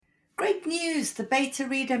Great news! The beta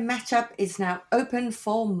reader matchup is now open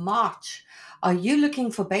for March. Are you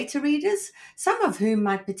looking for beta readers, some of whom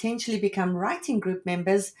might potentially become writing group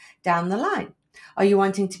members down the line? Are you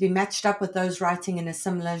wanting to be matched up with those writing in a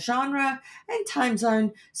similar genre and time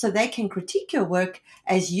zone so they can critique your work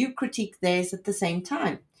as you critique theirs at the same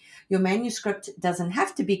time? Your manuscript doesn't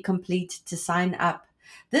have to be complete to sign up.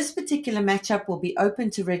 This particular matchup will be open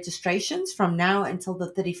to registrations from now until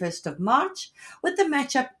the 31st of March, with the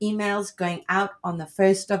matchup emails going out on the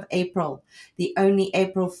 1st of April. The only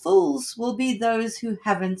April Fools will be those who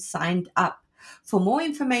haven't signed up. For more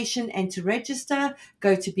information and to register,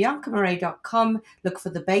 go to biancamarais.com, look for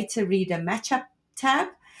the Beta Reader Matchup tab,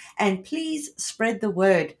 and please spread the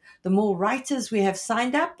word. The more writers we have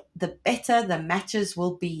signed up, the better the matches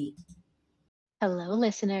will be. Hello,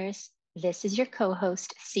 listeners. This is your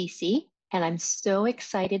co-host, Cece, and I'm so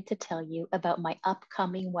excited to tell you about my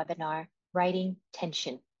upcoming webinar, Writing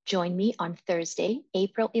Tension. Join me on Thursday,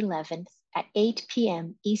 April 11th at 8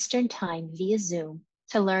 p.m. Eastern Time via Zoom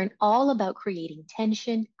to learn all about creating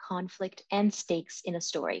tension, conflict, and stakes in a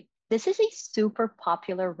story. This is a super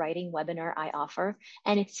popular writing webinar I offer,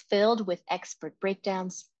 and it's filled with expert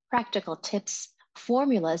breakdowns, practical tips,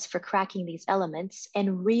 formulas for cracking these elements,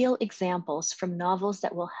 and real examples from novels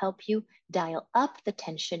that will help you dial up the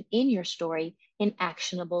tension in your story in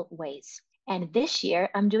actionable ways. And this year,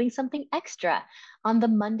 I'm doing something extra. On the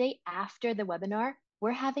Monday after the webinar,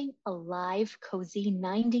 we're having a live, cozy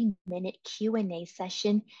 90-minute Q&A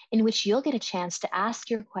session in which you'll get a chance to ask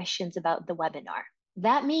your questions about the webinar.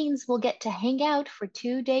 That means we'll get to hang out for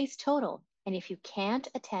 2 days total. And if you can't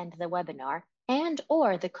attend the webinar,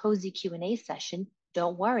 and/or the cozy Q&A session,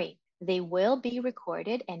 don't worry. They will be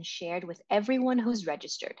recorded and shared with everyone who's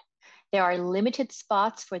registered. There are limited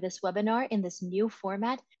spots for this webinar in this new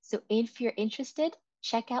format, so if you're interested,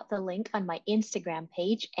 check out the link on my Instagram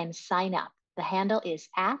page and sign up. The handle is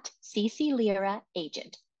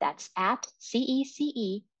 @CeCelyra_agent. That's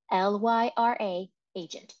 @CeCelyra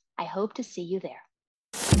agent. I hope to see you there.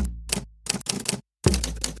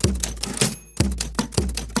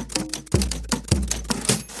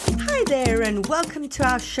 Hi there and welcome to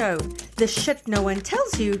our show, The Shit No One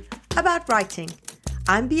Tells You About Writing.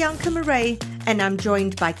 I'm Bianca Marais and I'm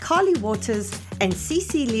joined by Carly Waters and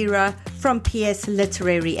Cece Lira from PS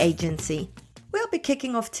Literary Agency. We'll be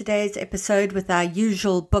kicking off today's episode with our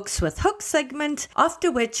usual Books with Hooks segment,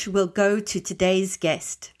 after which we'll go to today's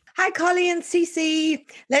guest. Hi, Carly and Cece.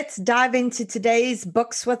 Let's dive into today's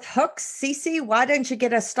Books with Hooks. Cece, why don't you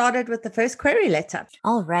get us started with the first query letter?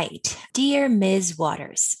 All right. Dear Ms.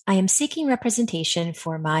 Waters, I am seeking representation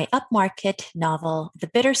for my upmarket novel, The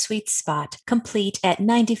Bittersweet Spot, complete at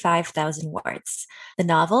 95,000 words. The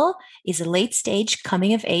novel is a late-stage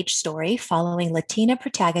coming-of-age story following Latina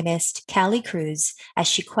protagonist Callie Cruz as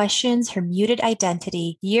she questions her muted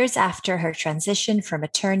identity years after her transition from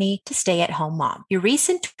attorney to stay-at-home mom. Your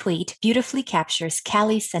recent tweet beautifully captures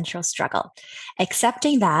Callie's central struggle,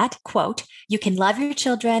 accepting that, quote, you can love your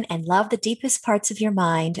children and love the deepest parts of your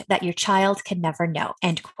mind that your child can never know,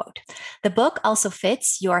 end quote. The book also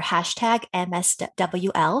fits your hashtag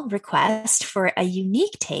MSWL request for a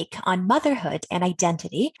unique take on motherhood and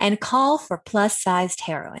identity and call for plus-sized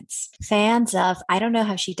heroines. Fans of I Don't Know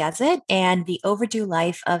How She Does It and The Overdue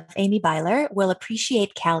Life of Amy Byler will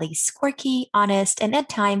appreciate Callie's quirky, honest, and at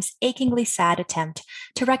times achingly sad attempt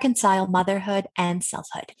to reconcile motherhood and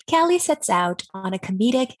selfhood. Callie sets out on a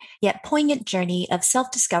comedic yet poignant journey of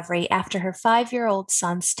self-discovery after her 5-year-old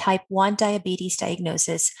son's type 1 diabetes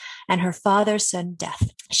diagnosis and her father's sudden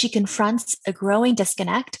death. She confronts a growing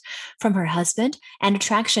disconnect from her husband and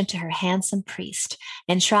attraction to her handsome priest,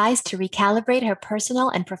 and tries to recalibrate her personal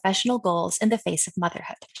and professional goals in the face of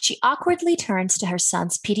motherhood. She awkwardly turns to her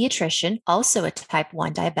son's pediatrician, also a type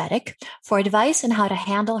 1 diabetic, for advice on how to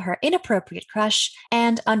handle her inappropriate crush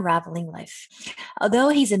and unraveling life. Although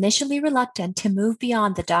he's initially reluctant to move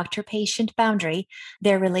beyond the doctor-patient boundary,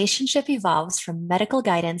 their relationship evolves from medical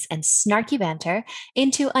guidance and snarky banter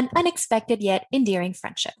into an unexpected yet endearing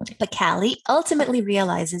friendship. But Callie ultimately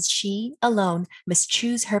realizes she alone must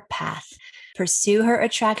choose her path, pursue her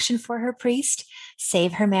attraction for her priest,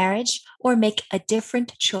 save her marriage, or make a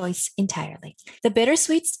different choice entirely. The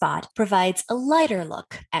Bittersweet Spot provides a lighter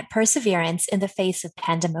look at perseverance in the face of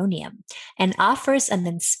pandemonium and offers an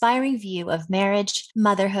inspiring view of marriage,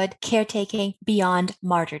 motherhood, caretaking beyond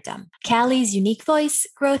martyrdom. Callie's unique voice,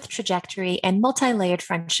 growth trajectory, and multi-layered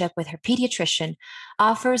friendship with her pediatrician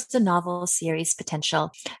offers the novel series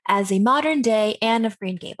potential as a modern-day Anne of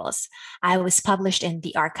Green Gables. I was published in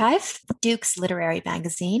The Archive, Duke's literary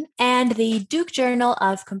magazine, and the Duke Journal Journal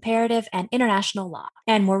of Comparative and International Law,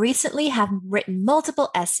 and more recently have written multiple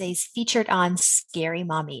essays featured on Scary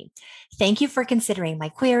Mommy. Thank you for considering my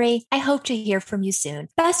query. I hope to hear from you soon.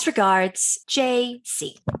 Best regards,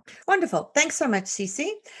 JC. Wonderful. Thanks so much, Cece.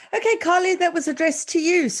 Okay, Carly, that was addressed to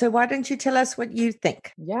you. So why don't you tell us what you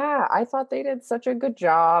think? Yeah, I thought they did such a good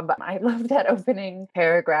job. I love that opening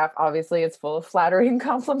paragraph. Obviously, it's full of flattering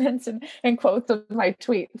compliments and quotes of my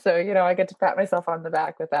tweet. So, I get to pat myself on the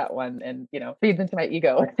back with that one and, feeds into my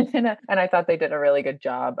ego. and I thought they did a really good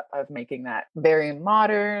job of making that very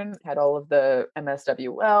modern, had all of the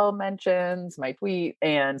MSWL mentions, my tweet,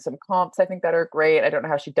 and some comps I think that are great. I don't know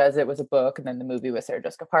how she does it was a book, and then the movie with Sarah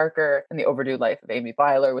Jessica Parker, and The Overdue Life of Amy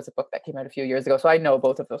Byler was a book that came out a few years ago. So I know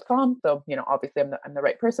both of those comps. So, obviously I'm the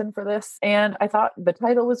right person for this. And I thought the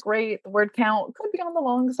title was great. The word count could be on the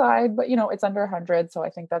long side, but it's under 100. So I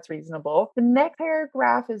think that's reasonable. The next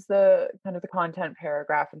paragraph is the kind of the content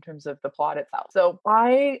paragraph in terms of the plot itself. So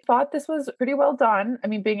I thought this was pretty well done. I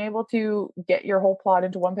mean, being able to get your whole plot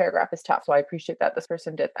into one paragraph is tough. So I appreciate that this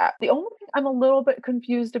person did that. The only thing I'm a little bit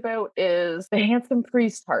confused about is the handsome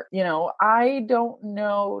priest part. I don't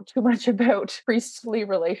know too much about priestly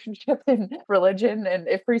relationships in religion and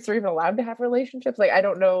if priests are even allowed to have relationships. Like, I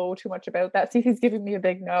don't know too much about that. Cece's giving me a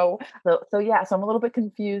big no. So I'm a little bit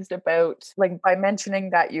confused about, like, by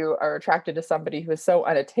mentioning that you are attracted to somebody who is so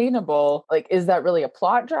unattainable, like, is that really a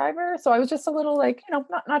plot driver? So I was just a little like,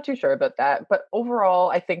 not too sure about that. But overall,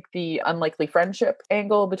 I think the unlikely friendship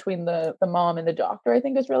angle between the mom and the doctor, I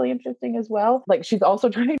think is really interesting as well. Like, she's also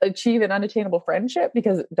trying to achieve an unattainable friendship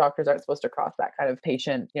because doctors aren't supposed to cross that kind of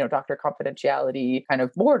patient, doctor confidentiality kind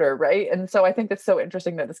of border, right? And so I think it's so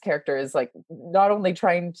interesting that this character is like not only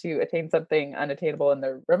trying to attain something unattainable in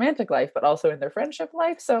their romantic life, but also in their friendship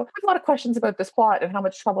life. So I have a lot of questions about this plot and how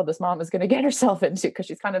much trouble this mom is going to get herself into, because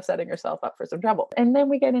she's kind of setting herself up for some trouble. And then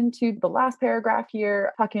we get into the last paragraph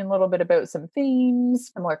here, talking a little bit about some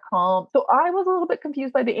themes and more comps. So I was a little bit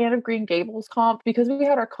confused by the Anne of Green Gables comp, because we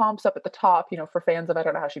had our comps up at the top, for fans of I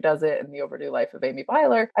Don't Know How She Does It and The Overdue Life of Amy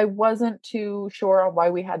Byler. I wasn't too sure on why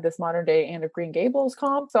we had this modern day Anne of Green Gables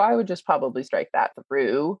comp, so I would just probably strike that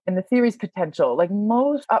through. And the series potential, like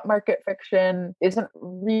most upmarket fiction isn't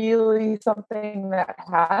really something that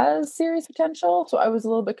has series potential. So I was a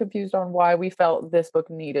little bit confused on why we felt this book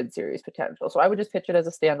needed series potential. So I would just pitch it as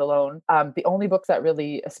a standalone. The only books that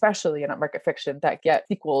really, especially in upmarket fiction, that get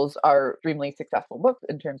sequels are extremely successful books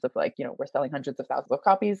in terms of like, we're selling hundreds of thousands of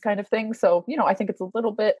copies kind of thing. So, I think it's a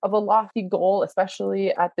little bit of a lofty goal,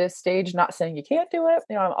 especially at this stage, not saying you can't do it.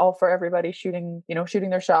 I'm all for everybody shooting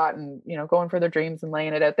their shot and, going for their dreams and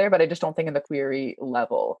laying it out there. But I just don't think in the query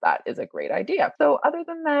level, that is a great idea. So other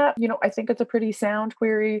than that, I think it's a pretty sound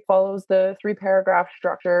query, follows the 3-paragraph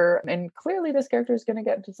structure. And clearly this character is going to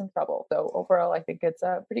get into some trouble. So overall, I think it's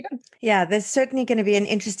pretty good. Yeah, there's certainly going to be an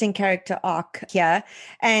interesting character arc here.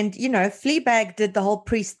 And, Fleabag did the whole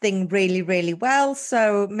priest thing really, really well.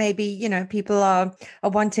 So maybe, people are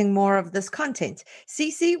wanting more of this content.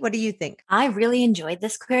 Cece, what do you think? I really enjoyed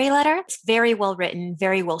this query letter. It's very well written,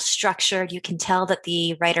 very well structured. You can tell that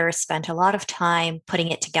the writer spent a lot of time putting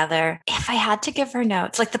it together. If I had to give her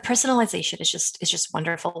notes, like the personalization is just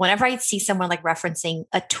wonderful. Whenever I see someone like referencing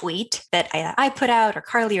a tweet that I put out, or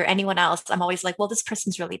Carly or anyone else, I'm always like, well, this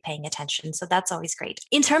person's really paying attention. So that's always great.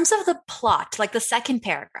 In terms of the plot, like the second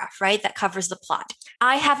paragraph, right, that covers the plot,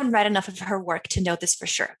 I haven't read enough of her work to know this for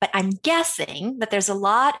sure, but I'm guessing that there's a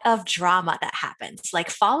lot of drama that happens. Like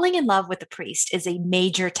falling in love with a priest is a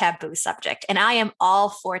major taboo subject, and I am all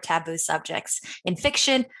for taboo subjects in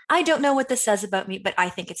fiction. I don't know what this says about me, but I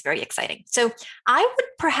think it's very exciting. So I would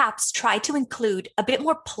perhaps try to include a bit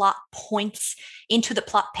more plot points into the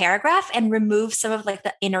plot paragraph and remove some of like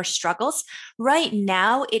the inner struggles. Right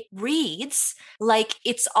now, it reads like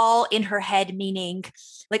it's all in her head, meaning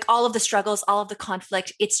like all of the struggles, all of the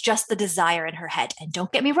conflict, it's just the desire in her head. And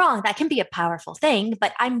don't get me wrong, that can be a powerful thing,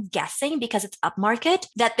 but I'm guessing because it's upmarket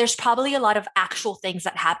that there's probably a lot of actual things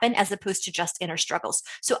that happen as opposed to just inner struggles.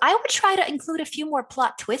 So I would try to include a few more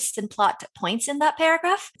plot twists and plot points in that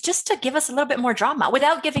paragraph just to give us a little bit more drama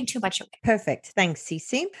without giving too much away. Perfect. Thanks,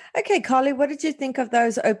 Cece. Okay, Carly, what did you think of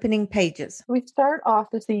those opening pages? We start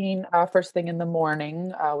off the scene first thing in the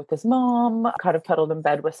morning with his mom, kind of cuddled in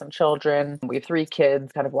bed with some children. We have 3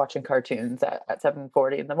 kids kind of watching cartoons at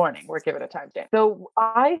 7:40 in the morning. We're given a timestamp. So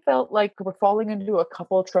I I felt like we're falling into a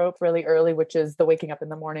couple trope really early, which is the waking up in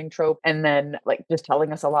the morning trope, and then like just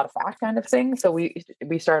telling us a lot of fact kind of thing. So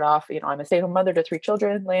we start off, I'm a stay-at-home mother to 3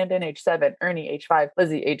 children, Landon age 7, Ernie age 5,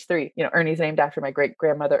 Lizzie age 3. Ernie's named after my great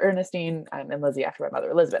grandmother Ernestine, and Lizzie after my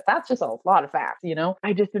mother Elizabeth. That's just a lot of facts.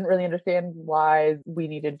 I just didn't really understand why we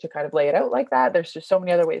needed to kind of lay it out like that. There's just so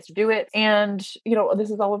many other ways to do it, and this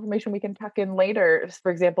is all information we can tuck in later.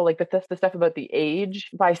 For example, like the stuff about the age,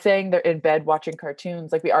 by saying they're in bed watching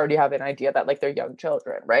cartoons, like we already have an idea that like they're young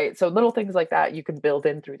children, right? So little things like that you can build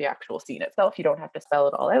in through the actual scene itself. You don't have to spell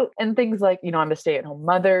it all out. And things like, I'm a stay-at-home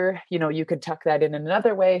mother, you could tuck that in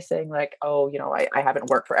another way, saying like, oh, I haven't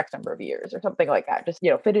worked for X number of years or something like that. Just,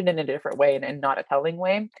 fit it in a different way and not a telling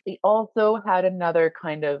way. We also had another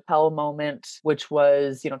kind of tell moment, which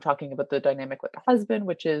was, talking about the dynamic with the husband,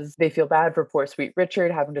 which is they feel bad for poor sweet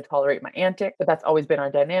Richard having to tolerate my antics, but that's always been our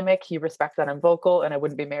dynamic. He respects that I'm vocal and I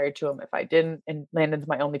wouldn't be married to him if I didn't. And Landon's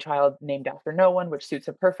my only child named after no one, which suits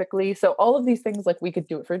him perfectly. So all of these things, like we could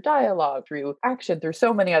do it for dialogue, through action, through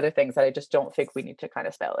so many other things that I just don't think we need to kind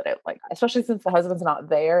of spell it out like that. Especially since the husband's not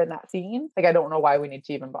there in that scene. Like, I don't know why we need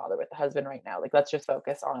to even bother with the husband right now. Like, let's just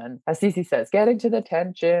focus on, as Cece says, getting to the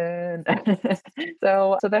tension.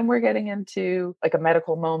 So then we're getting into like a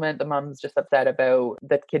medical moment. The mom's just upset about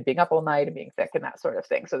the kid being up all night and being sick and that sort of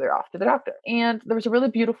thing. So they're off to the doctor. And there was a really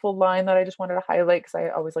beautiful line that I just wanted to highlight because I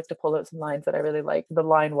always like to pull out some lines that I really like. The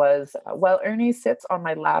line was, while Ernie sits on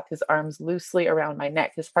my lap, his arms loosely around my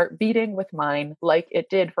neck, his heart beating with mine like it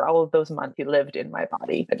did for all of those months he lived in my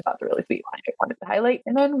body. I just thought it was a really sweet line I wanted to highlight.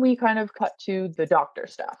 And then we kind of cut to the doctor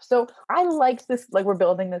stuff. So I liked this, like we're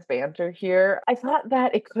building this banter here. I thought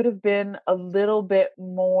that it could have been a little bit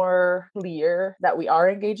more clear that we are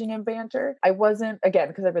engaging in banter. I wasn't, again,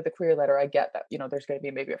 because I read the queer letter, I get that, there's going to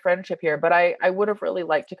be maybe a friendship here, but I would have really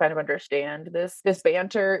liked to kind of understand this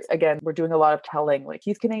banter. Again, we're doing a lot of telling, like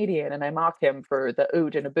he's Canadian and I mock him for the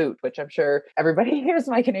oot and a boot, which I'm sure everybody hears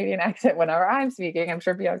my Canadian accent whenever I'm speaking. I'm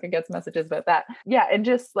sure Bianca gets messages about that. Yeah. And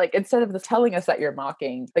just like, instead of telling us that you're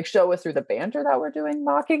mocking, like show us through the banter that we're doing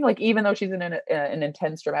mocking, like even though she's in an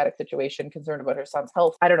intense dramatic situation, concerned about her son's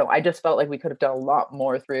health. I don't know. I just felt like we could have done a lot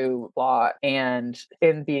more through plot and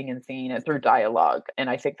in being in scene and through dialogue. And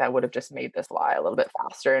I think that would have just made this lie a little bit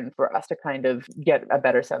faster and for us to kind of get a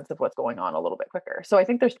better sense of what's going on a little bit quicker. So I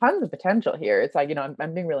think there's tons of potential here. It's like,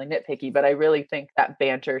 I'm being really nitpicky, but I really think that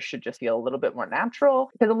banter should just feel a little bit more natural,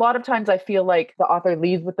 because a lot of times I feel like the author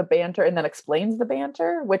leads with the banter and then explains the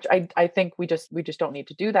banter, which I think we just don't need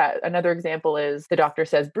to do that. Another example is the doctor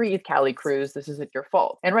says, breathe, Callie Cruz, this isn't your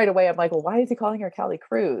fault. And right away I'm like, well, why is he calling her Callie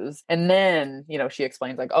Cruz? And then, she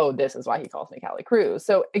explains like, oh, this is why he calls me Callie Cruz.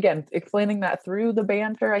 So again, explaining that through the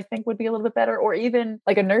banter, I think would be a little bit better. Or even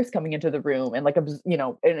like a nurse coming into the room and like, and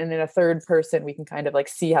in a third person, we can kind of like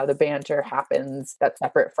see how the banter happens that's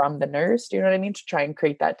separate from the nurse. Do you know what I mean? To try and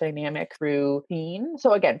create that dynamic through scene.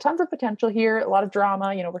 So again, tons of potential here, a lot of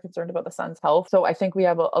drama, we're concerned about the son's health. So I think we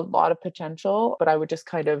have a lot of potential, but I would just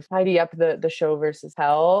kind of tidy up the show versus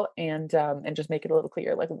tell and just make it a little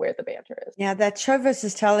clear, like where the banter is. Yeah, that show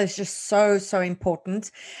versus tell is just so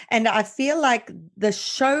important. And I feel like the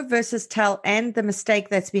show versus tell and the mistake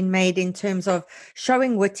that's been made in terms of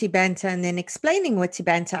showing witty banter and then explaining witty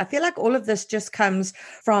banter, I feel like all of this just comes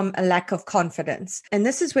from a lack of confidence. And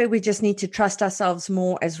this is where we just need to trust ourselves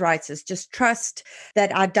more as writers. Just trust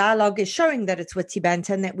that our dialogue is showing that it's witty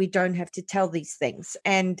banter and that we don't have to tell these things.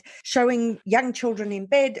 And showing young children in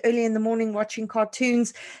bed early in the morning watching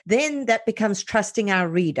cartoons, then that becomes trusting our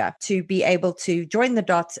reader to be able to join the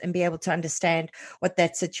dots and be able to understand what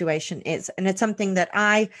that situation is. And it's something that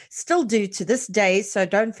I still do to this day. So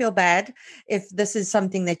don't feel bad if this is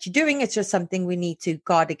something that you're doing. It's just something we need to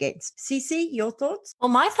guard against. Cece, your thoughts? Well,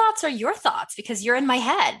 my thoughts are your thoughts because you're in my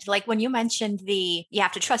head. Like when you mentioned you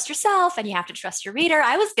have to trust yourself and you have to trust your reader,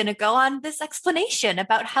 I was going to go on this explanation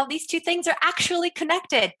about how these two things are actually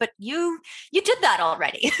connected, but you did that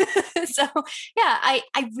already. So yeah,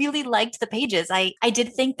 I really liked the pages. I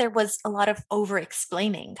did think there was a lot of over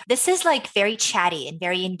explaining. This is like very chatty and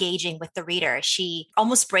very engaging with the reader. She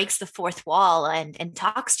almost breaks the fourth wall and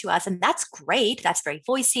talks to us. And that's great. That's very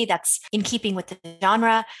voicey. That's in keeping with the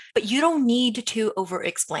genre, but you don't need to over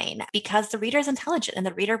explain because the reader is intelligent and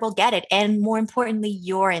the reader will get it. And more importantly,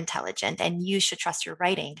 you're intelligent and you should trust your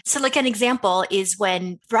writing. So like an example is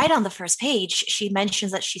when right on the first page, she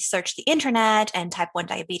mentions that she searched the internet and type 1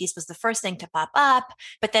 diabetes was the first thing to pop up,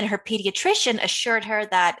 but then her pediatrician assured her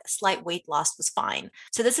that slight weight loss was fine.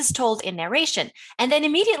 So this is told in narration. And then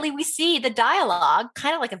immediately we see the dialogue,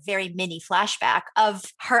 kind of like a very mini flashback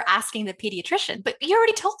of her asking the pediatrician, but you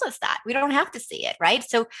already told us that. We don't have to see it, right?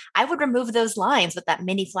 So I would remove those lines with that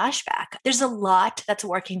mini flashback. There's there's a lot that's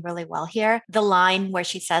working really well here. The line where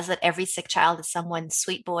she says that every sick child is someone's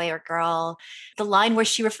sweet boy or girl. The line where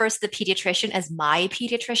she refers to the pediatrician as my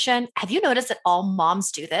pediatrician. Have you noticed that all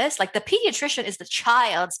moms do this? Like the pediatrician is the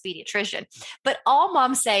child's pediatrician, but all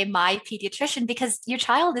moms say my pediatrician because your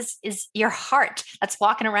child is your heart that's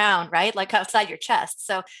walking around, right? Like outside your chest.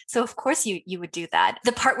 So of course you would do that.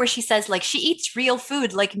 The part where she says like she eats real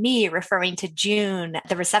food like me, referring to June,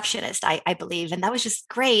 the receptionist, I believe. And that was just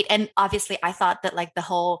great. And obviously I thought that like the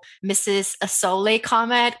whole Mrs. Asole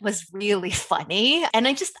comment was really funny. And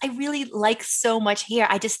I really like so much here.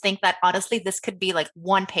 I just think that honestly, this could be like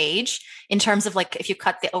one page in terms of like if you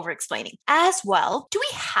cut the over explaining. As well, do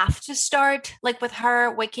we have to start like with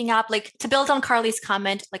her waking up? Like to build on Carly's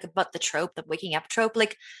comment, like about the trope, the waking up trope,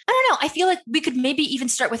 like, I don't know. I feel like we could maybe even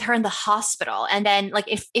start with her in the hospital. And then like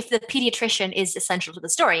if the pediatrician is essential to the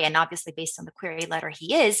story, and obviously based on the query letter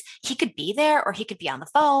he could be there, or he could be on the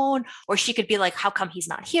phone, or she could be like, how come he's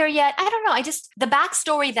not here yet? I don't know. The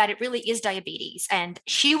backstory that it really is diabetes and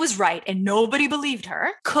she was right and nobody believed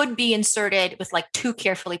her could be inserted with like two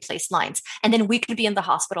carefully placed lines. And then we could be in the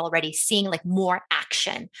hospital already seeing like more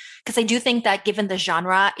action. Because I do think that given the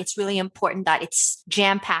genre, it's really important that it's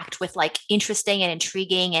jam-packed with like interesting and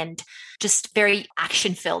intriguing and just very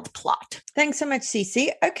action-filled plot. Thanks so much,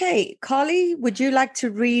 Cece. Okay, Carly, would you like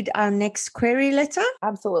to read our next query letter?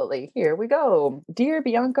 Absolutely. Here we go. Dear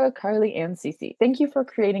Bianca, Carly, and Cece, thank you for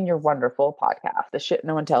creating your wonderful podcast, The Shit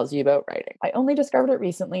No One Tells You About Writing. I only discovered it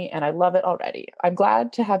recently and I love it already. I'm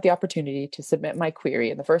glad to have the opportunity to submit my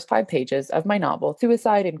query in the first 5 pages of my novel,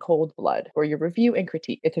 Suicide in Cold Blood, for your review and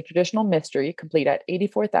critique. It's a traditional mystery complete at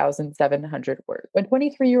 84,700 words. When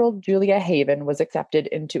 23-year-old Julia Haven was accepted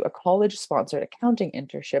into a college-sponsored accounting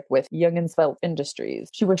internship with Youngensfeld Industries,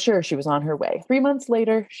 she was sure she was on her way. 3 months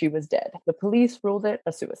later, she was dead. The police ruled it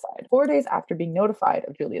a suicide. 4 days after being notified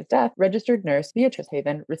of Julia's death, registered nurse Beatrice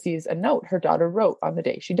Haven receives a note her daughter wrote on the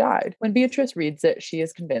day she died. When Beatrice reads it, she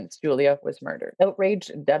is convinced Julia was murdered. Outraged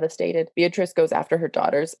and devastated, Beatrice goes after her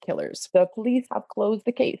daughter's killers. The police have closed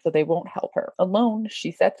the case, so they won't help her. Alone,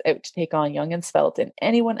 she sets out to take on Youngensfeld and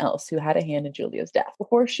anyone else who had a hand in Julia's death.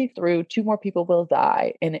 Before she's through, 2 more people will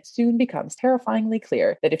die, and it soon becomes terrifyingly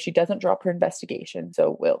clear that if she doesn't drop her investigation,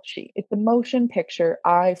 so will she. It's the motion picture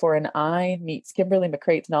Eye for an Eye meets Kimberly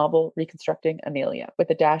McCrae's novel Reconstructing Amelia, with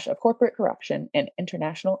a dash of corporate corruption and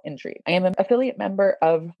international intrigue. I am an affiliate member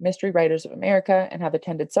of Mystery Writers of America and have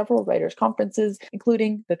attended several writers' conferences,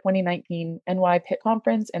 including the 2019 NY Pitt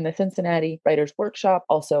Conference and the Cincinnati Writers' Workshop,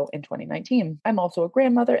 also in 2019. I'm also a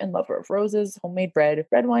grandmother and lover of roses, homemade bread,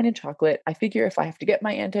 red wine, and chocolate. I figure if I have to get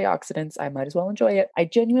my antioxidants, I might as well enjoy it. I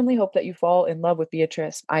genuinely hope that you fall in love with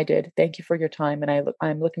Beatrice. I did. Thank you for your time, and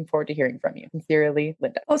I'm looking forward to hearing from you. Sincerely,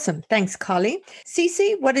 Linda. Awesome. Thanks, Carly.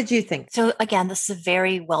 Cece, what did you think? So again, this is a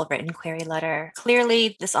very well-written query letter.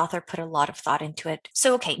 Clearly, this author put a lot of thought into it.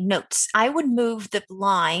 So, okay, notes. I would move the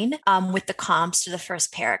line with the comps to the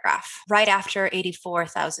first paragraph, right after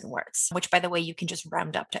 84,000 words, which, by the way, you can just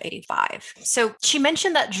round up to 85. So she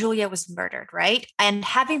mentioned that Julia was murdered, right? And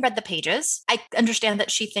having read the pages, I understand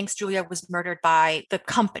that she thinks Julia was murdered by the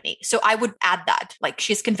company. So I would add that, like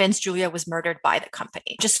she's convinced Julia was murdered by the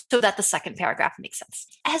company, just so that the second paragraph makes sense.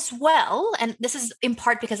 As well, and this is in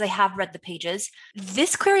part because I have read the pages,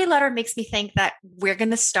 this query letter makes me think that we're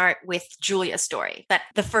going to start with Julia's story, that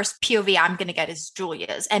the first POV I'm going to get is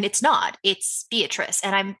Julia's, and it's not, it's Beatrice.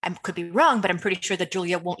 And I could be wrong, but I'm pretty sure that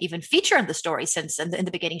Julia won't even feature in the story since in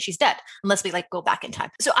the beginning she's dead, unless we like go back in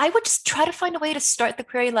time. So I would just try to find a way to start the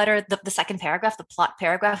query letter, the second paragraph, the plot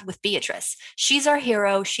paragraph, with Beatrice. She's our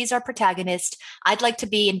hero. She's our protagonist. I'd like to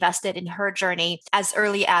be invested in her journey as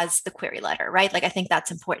early as the query letter, right? Like I think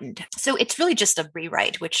that's important. So it's really just a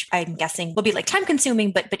rewrite, which I'm guessing will be like time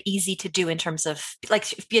consuming, but easy to do in terms of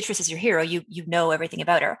like if Beatrice is your hero, you know everything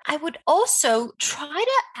about her. I would also try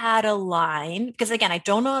to add a line, because again, I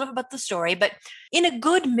don't know enough about the story, but in a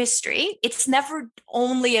good mystery, it's never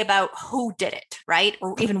only about who did it, right?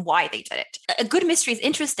 Or even why they did it. A good mystery is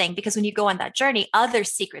interesting because when you go on that journey, other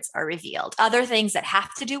secrets are revealed, other things that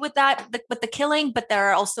have to do with that, with the killing, but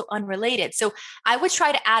they're also unrelated. So I would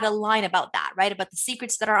try to add a line about that, right? About the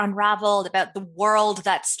secrets that are unraveled, about the world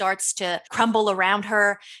that starts to crumble around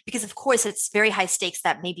her. Because of course, it's very high stakes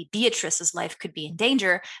that maybe Beatrice's life could be in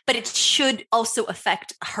danger, but it should also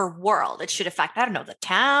affect her world. It should affect, I don't know, the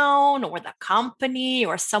town or the company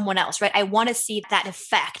or someone else, right? I want to see that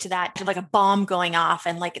effect, that like a bomb going off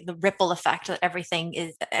and like the ripple effect that everything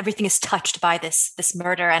is touched by this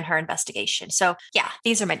murder and her investigation. So yeah,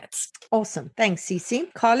 these are my notes. Awesome. Thanks,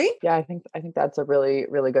 Cece. Carly? Yeah, I think that's a really,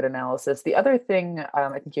 really good analysis. The other thing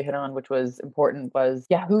I think you hit on, which was important, was,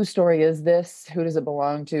 whose story is this? Who does it belong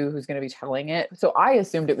belong to, who's going to be telling it. So I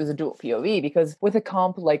assumed it was a dual POV because with a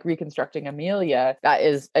comp like Reconstructing Amelia, that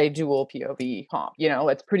is a dual POV comp. You know,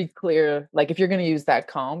 it's pretty clear. Like if you're going to use that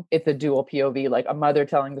comp, it's a dual POV, like a mother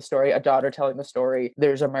telling the story, a daughter telling the story.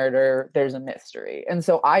 There's a murder, there's a mystery. And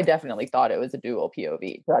so I definitely thought it was a dual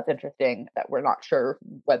POV. So that's interesting that we're not sure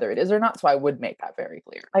whether it is or not. So I would make that very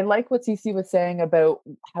clear. I like what Cece was saying about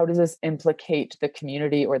how does this implicate the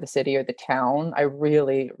community or the city or the town. I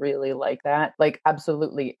really, really like that. Like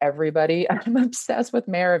absolutely everybody. I'm obsessed with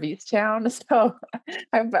Mayor of Easttown. So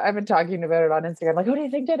I've been talking about it on Instagram. Like, who do you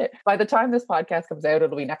think did it? By the time this podcast comes out,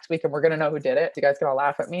 it'll be next week and we're going to know who did it. You guys can all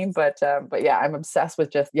laugh at me. But yeah, I'm obsessed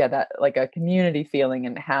with just, that like a community feeling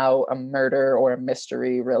and how a murder or a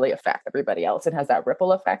mystery really affects everybody else and has that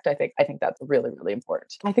ripple effect. I think that's really, really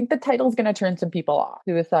important. I think the title is going to turn some people off.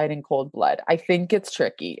 Suicide in Cold Blood. I think it's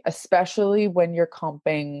tricky, especially when you're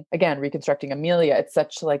comping, again, Reconstructing Amelia. It's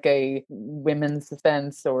such like a women's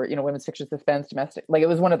suspense or, women's fiction suspense, domestic, like it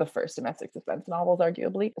was one of the first domestic suspense novels,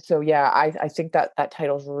 arguably. So yeah, I think that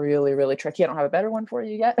title is really, really tricky. I don't have a better one for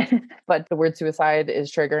you yet, but the word suicide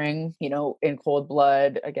is triggering, in Cold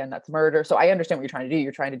Blood. Again, that's murder. So I understand what you're trying to do.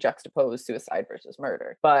 You're trying to juxtapose suicide versus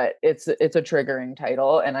murder, but it's a triggering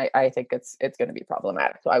title. And I think it's going to be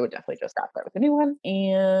problematic. So I would definitely just scrap that with anyone.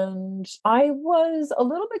 And I was a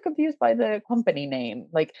little bit confused by the company name.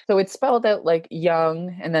 Like, so it's spelled out like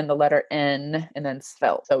Young and then the letter N and then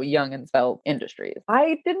Svelte. So Young and Svelte Industries.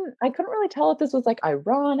 I couldn't really tell if this was like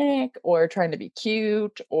ironic or trying to be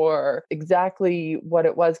cute or exactly what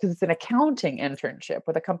it was, because it's an accounting internship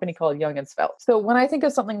with a company called Young and Svelte. So when I think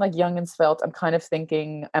of something like Young and Svelte, I'm kind of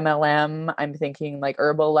thinking MLM, I'm thinking like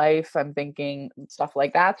Herbalife, I'm thinking stuff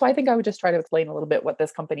like that. So I think I would just try to explain a little bit what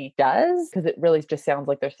this company does, because it really just sounds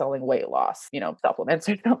like they're selling weight loss, supplements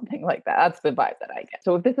or something like that. That's the vibe that I get.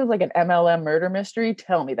 So if this is like an MLM murder mystery,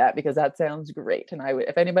 tell me that, because that sounds great. And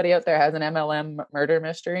if anybody out there has an MLM murder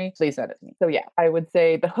mystery, please send it to me. So yeah, I would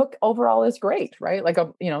say the hook overall is great, right? Like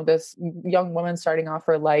this young woman starting off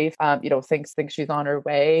her life, thinks she's on her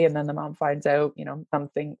way, and then the mom finds out,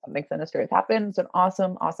 something sinister has happened. It's an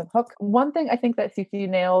awesome hook. One thing I think that CC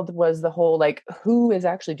nailed was the whole like who is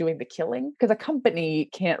actually doing the killing, because a company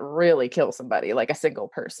can't really kill somebody like a single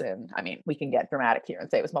person. I mean, we can get dramatic here and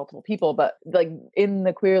say it was multiple people, but like in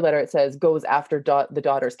the queer letter it says goes after the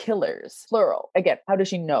daughter's killers, plural. Again, how does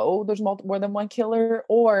she know there's more than one killer?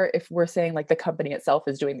 Or if we're saying like the company itself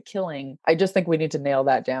is doing the killing, I just think we need to nail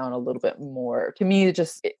that down a little bit more. To me, it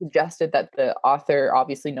suggested that the author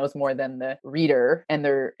obviously knows more than the reader, and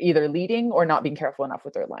they're either leading or not being careful enough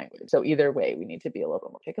with their language. So either way, we need to be a little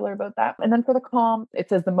bit more particular about that. And then for the comp, it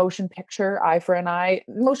says the motion picture, eye for an eye.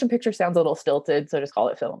 Motion picture sounds a little stilted, so just call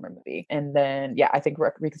it film or movie. And then, yeah, I think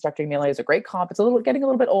Reconstructing Amelia is a great comp. It's getting a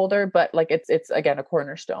little bit older, but like it's again, a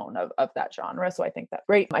cornerstone of that genre. So I think that's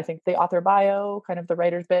great. I think the author bio, kind of the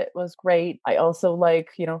writer's bit, was great. I also like,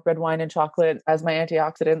 red wine and chocolate as my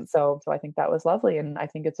antioxidant. So I think that was lovely. And I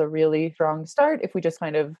think it's a really strong start if we just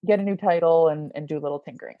kind of get a new title and do a little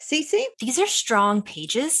tinkering. Cece? These are strong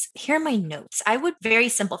pages. Here are my notes. I would very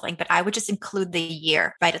simple thing, but I would just include the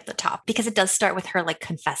year right at the top, because it does start with her like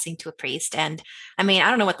confessing to a priest. And I mean, I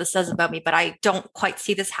don't know what this says about me, but I don't quite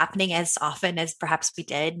see this happening as often as perhaps we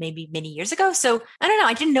did maybe many years ago. So I don't know.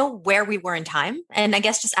 I didn't know where we were in time. And I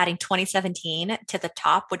guess just adding 2017 to the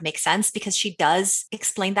top would make sense, because she does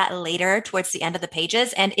explain that later towards the end of the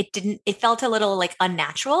pages. And it felt a little like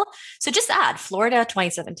unnatural. So just add Florida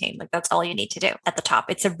 2017. Like that's all you need to do at the top.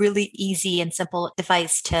 It's a really easy and simple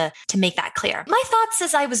device to make that clear. My thoughts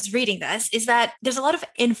as I was reading this is that there's a lot of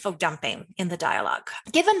info dumping in the dialogue.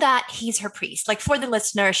 Given that he's her priest, like for the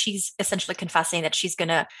listener, she's essentially confessing that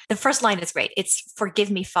the first line is great. It's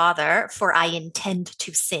 "Forgive me, Father, for I intend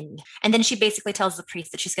to sin." And then she basically tells the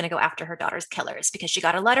priest that she's going to go after her daughter's killers because she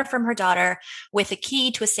got a letter from her daughter with a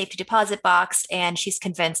key to a safety deposit box, and she's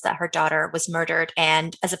convinced that her daughter was murdered,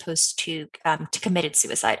 and as opposed to committed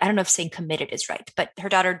suicide. I don't know if saying committed is right, but her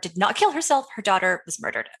daughter did not kill herself. Her daughter was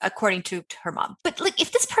murdered, according to her mom. But like,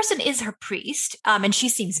 if this person is her priest, and she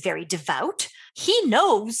seems very devout, he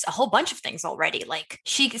knows a whole bunch of things already. Like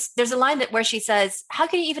there's a line where she says, "How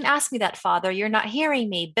can you even ask me that, Father? You're not hearing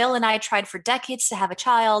me. Bill and I tried for decades to have a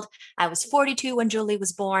child. I was 42 when Julie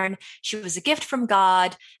was born. She was a gift from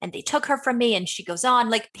God, and they took her from me." And she goes on,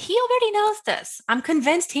 like, he already knows this. I'm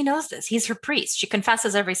convinced he knows this. He's her priest. She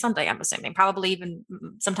confesses every Sunday, I'm assuming, probably even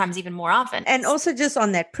sometimes even more often. And also just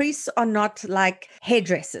on that, priests are not like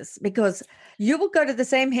hairdressers, because you will go to the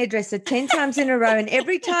same hairdresser 10 times in a row, and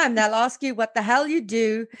every time they'll ask you what the hell you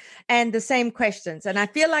do and the same questions. And I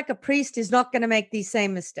feel like a priest is not going to make these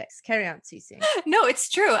same mistakes. Carry on, Cece. No, it's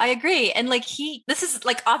true. I agree. And like this is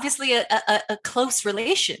like obviously a a close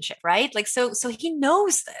relationship, right? Like, so he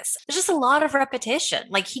knows this. There's just a lot of repetition.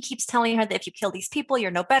 Like, he keeps telling her that if you kill these people,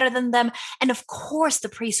 you're no better than them. And of course, the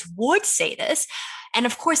priest would say this. And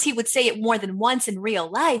of course, he would say it more than once in real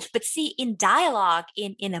life. But see, in dialogue,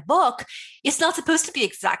 in a book, it's not supposed to be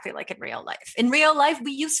exactly like in real life. In real life,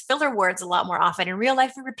 we use filler words a lot more often. In real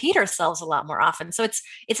life, we repeat ourselves a lot more often. So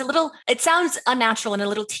it sounds unnatural and a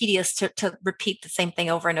little tedious to repeat the same thing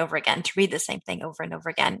over and over again, to read the same thing over and over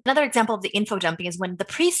again. Another example of the info dumping is when the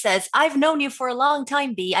priest says, I've known you for a long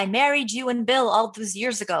time, B. I married you and Bill all those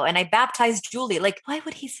years ago, and I baptized Julie. Like, why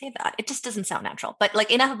would he say that? It just doesn't sound natural. But like,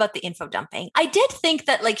 enough about the info dumping. I did think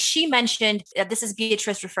that, like, she mentioned, this is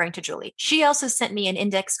Beatrice referring to Julie. She also sent me an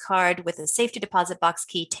index card with a safety deposit box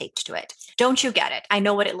key taped to it. Don't you get it? I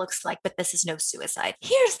know what it looks like, but this is no suicide.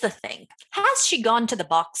 Here's the thing. Has she gone to the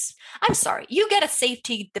box? I'm sorry. You get a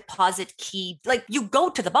safety deposit key. Like, you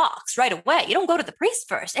go to the box right away. You don't go to the priest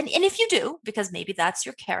first. And if you do, because maybe that's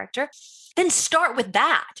your character, then start with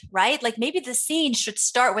that, right? Like, maybe the scene should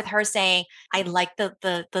start with her saying, I like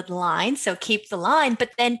the line, so keep the line.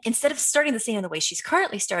 But then instead of starting the scene in the way she's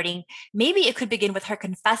currently starting, maybe it could begin with her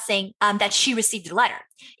confessing that she received a letter.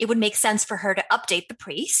 It would make sense for her to update the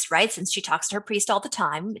priest, right? Since she talks to her priest all the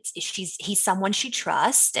time. He's someone she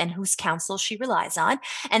trusts and whose counsel she relies on.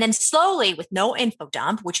 And then slowly, with no info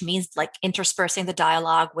dump, which means like interspersing the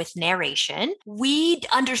dialogue with narration, we'd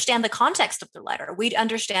understand the context of the letter. We'd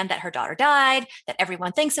understand that her daughter died, that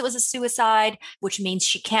everyone thinks it was a suicide, which means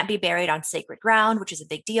she can't be buried on sacred ground, which is a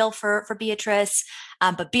big deal for Beatrice.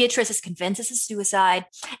 But Beatrice is convinced it's a suicide.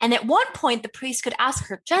 And at one point, the priest could ask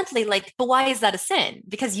her gently, like, but why is that a sin?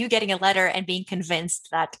 Because you getting a letter and being convinced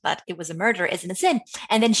that it was a murder isn't a sin.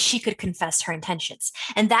 And then she could confess her intentions.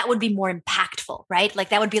 And that would be more impactful, right? Like,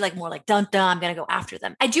 that would be like more like, dun, dun, I'm going to go after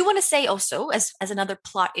them. I do want to say also, as another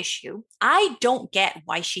plot issue, I don't get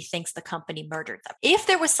why she thinks the company murdered them. If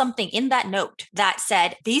there was something in that note that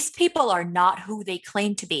said, these people are not who they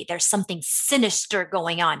claim to be, there's something sinister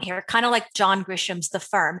going on here, kind of like John Grisham's The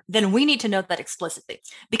Firm, then we need to know that explicitly.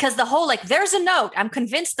 Because the whole, like, there's a note, I'm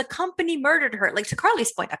convinced the company murdered her. Like, to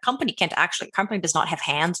Carly's point, a company does not have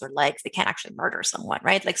hands or legs. They can't actually murder someone,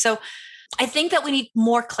 right? Like, so I think that we need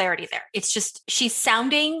more clarity there. It's just, she's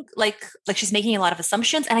sounding like she's making a lot of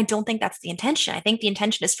assumptions, and I don't think that's the intention. I think the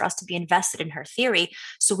intention is for us to be invested in her theory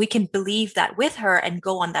so we can believe that with her and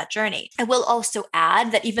go on that journey. I will also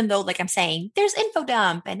add that even though, like I'm saying, there's info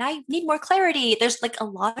dump and I need more clarity, there's like a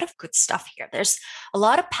lot of good stuff here. There's a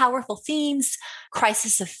lot of powerful themes.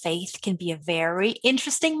 Crisis of faith can be a very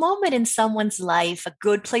interesting moment in someone's life, a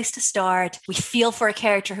good place to start. We feel for a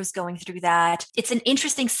character who's going through that. It's an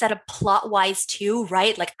interesting set of plot wise too,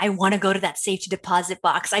 right? Like, I want to go to that safety deposit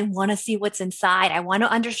box. I want to see what's inside. I want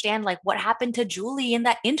to understand like what happened to Julie in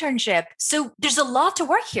that internship. So there's a lot to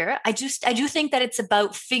work here. I do think that it's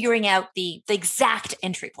about figuring out the exact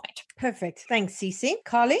entry point. Perfect. Thanks, Cece.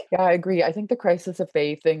 Carly? Yeah, I agree. I think the crisis of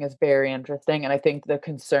faith thing is very interesting. And I think the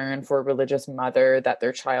concern for a religious mother that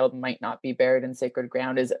their child might not be buried in sacred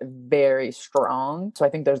ground is very strong. So I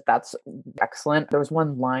think that's excellent. There was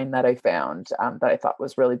one line that I found that I thought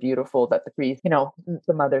was really beautiful, that the priest,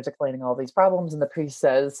 the mother's explaining all these problems, and the priest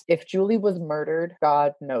says, if Julie was murdered,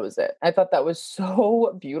 God knows it. I thought that was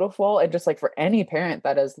so beautiful. And just like for any parent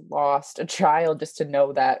that has lost a child, just to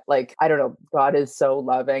know that, like, I don't know, God is so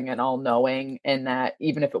loving and all knowing, and that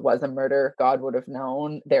even if it was a murder, God would have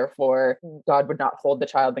known. Therefore, God would not hold the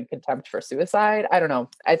child in contempt for suicide. I don't know.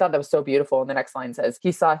 I thought that was so beautiful. And the next line says,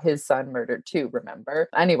 he saw his son murdered too, remember?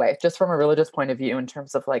 Anyway, just from a religious point of view, in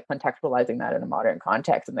terms of like contextualizing that in a modern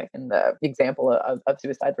context, and in the example of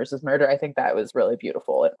suicide versus murder, I think that was really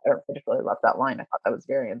beautiful. And I just really loved that line. I thought that was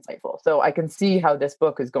very insightful. So I can see how this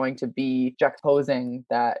book is going to be juxtaposing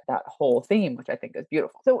that whole theme, which I think is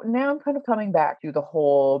beautiful. So now I'm kind of coming back to the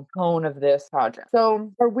whole tone of this project.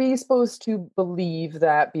 So are we supposed to believe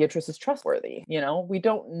that Beatrice is trustworthy? We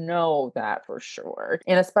don't know that for sure.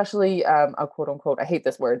 And especially a quote unquote, I hate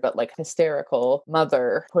this word, but like hysterical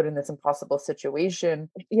mother put in this impossible situation.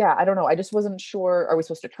 Yeah, I don't know. I just wasn't sure. Are we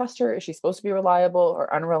supposed to trust her? Is she supposed to be reliable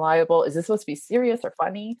or unreliable? Is this supposed to be serious or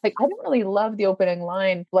funny? Like, I didn't really love the opening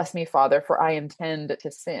line, bless me, Father, for I intend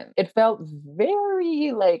to sin. It felt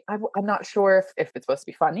very like, I'm not sure if it's supposed to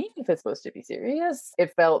be funny, if it's supposed to be serious.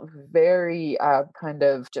 It felt very kind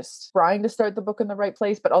of just trying to start the book in the right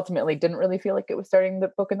place, but ultimately didn't really feel like it was starting the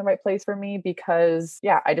book in the right place for me, because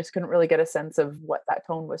I just couldn't really get a sense of what that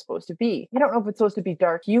tone was supposed to be. I don't know if it's supposed to be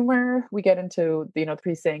dark humor. We get into the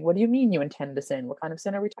priest saying, what do you mean you intend to sin? What kind of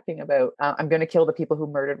sin are we talking talking about, I'm going to kill the people who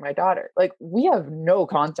murdered my daughter. Like, we have no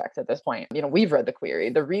context at this point. You know, we've read the query.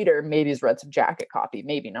 The reader maybe has read some jacket copy,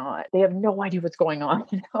 maybe not. They have no idea what's going on.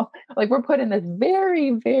 You know, like, we're put in this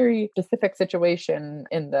very, very specific situation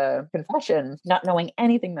in the confession, not knowing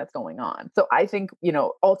anything that's going on. So I think, you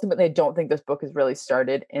know, ultimately, I don't think this book is really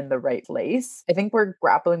started in the right place. I think we're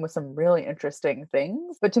grappling with some really interesting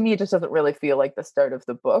things, but to me, it just doesn't really feel like the start of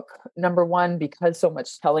the book. Number one, because so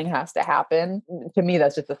much telling has to happen, to me,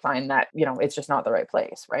 that's just a sign that, you know, it's just not the right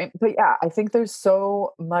place, right? But yeah, I think there's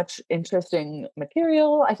so much interesting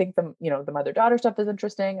material. I think the, you know, the mother-daughter stuff is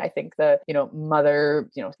interesting. I think the, you know, mother,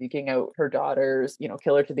 you know, seeking out her daughter's, you know,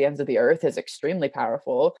 killer to the ends of the earth is extremely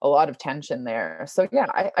powerful. A lot of tension there. So yeah,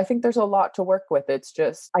 I think there's a lot to work with. It's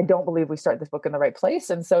just, I don't believe we start this book in the right place.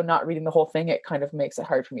 And so not reading the whole thing, it kind of makes it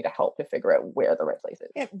hard for me to help to figure out where the right place is.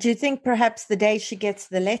 Yeah. Do you think perhaps the day she gets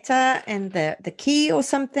the letter and the key or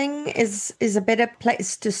something is a better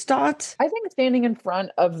place to start? I think standing in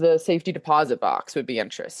front of the safety deposit box would be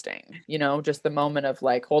interesting. You know, just the moment of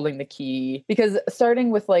like holding the key, because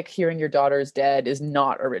starting with like hearing your daughter's dead is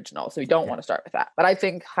not original. So you don't want to start with that. But I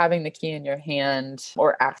think having the key in your hand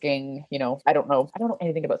or asking, you know, I don't know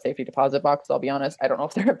anything about safety deposit boxes. I'll be honest. I don't know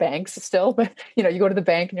if there are banks still, but you know, you go to the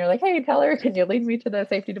bank and you're like, hey, teller, can you lead me to the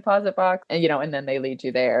safety deposit box? And, you know, and then they lead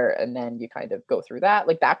you there and then you kind of go through that.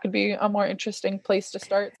 Like, that could be a more interesting place to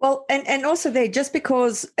start. Well, and also there, just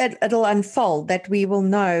because it'll unfold, that we will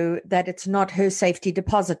know that it's not her safety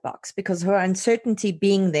deposit box, because her uncertainty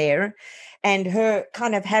being there and her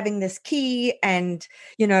kind of having this key and,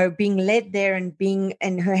 you know, being led there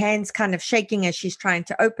and her hands kind of shaking as she's trying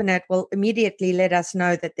to open it will immediately let us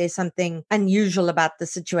know that there's something unusual about the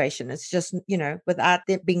situation. It's just, you know, without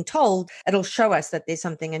it being told, it'll show us that there's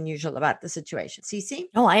something unusual about the situation. Cece?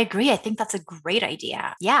 No, I agree. I think that's a great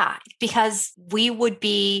idea. Yeah, because we would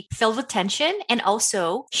be filled with tension. And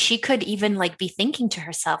also she could even like be thinking to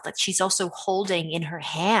herself that she's also holding in her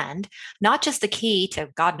hand, not just the key to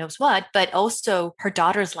God knows what, but also her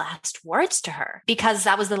daughter's last words to her, because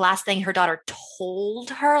that was the last thing her daughter told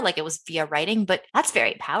her. Like, it was via writing, but that's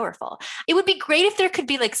very powerful. It would be great if there could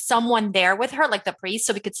be like someone there with her, like the priest,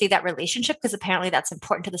 so we could see that relationship, because apparently that's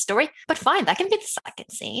important to the story. But fine, that can be the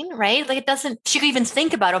second scene, right? Like, it doesn't, she could even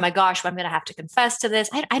think about, oh my gosh, I'm going to have to confess to this.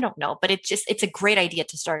 I don't know, but it's a great idea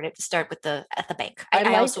to start with at the bank.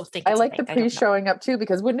 I also think I like the priest showing up too,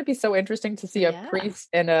 because wouldn't it be so interesting to see a priest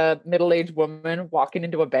and a middle-aged woman walking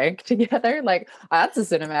into a bank together? Like, that's a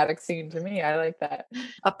cinematic scene to me. I like that.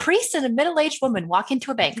 A priest and a middle-aged woman walk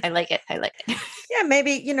into a bank. I like it. Yeah,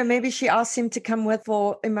 maybe she asks him to come with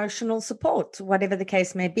for emotional support, whatever the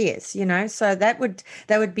case may be. You know, so that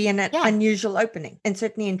would be an unusual opening and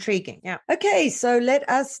certainly intriguing. Yeah. Okay, so let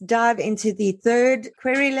us dive into the third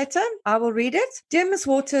query letter. I will read it. Dear Miss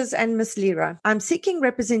Waters and Miss Lira, I'm seeking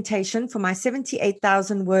representation for my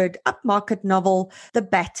 78,000 word upmarket novel, The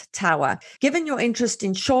Bat Tower. Given your interest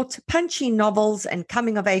in short, punchy novels and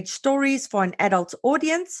coming of age stories for an adult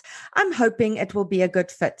audience, I'm hoping it will be a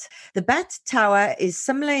good fit. The Bat Tower is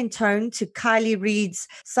similar in tone to Kylie Reid's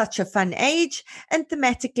Such a Fun Age and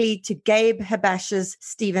thematically to Gabe Habash's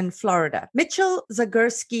Stephen Florida. Mitchell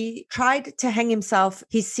Zagorski tried to hang himself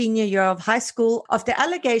his senior year of high school after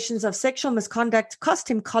allegations of sexual misconduct cost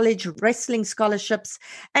him college wrestling scholarships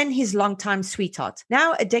and his longtime sweetheart.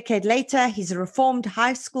 Now, a decade later, he's a reformed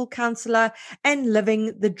high school counselor and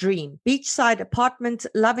living the dream. Beachside apartment,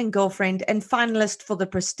 loving girlfriend, and finalist for the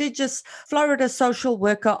prestigious Florida Social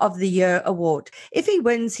Worker of the Year award. If he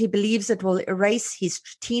wins, he believes it will erase his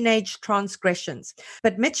teenage transgressions.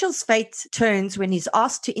 But Mitchell's fate turns when he's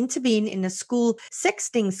asked to intervene in a school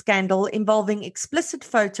sexting scandal involving explicit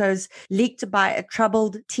photos leaked by a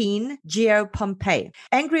troubled teen, Gio Pompey.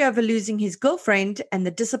 Angry over losing his girlfriend and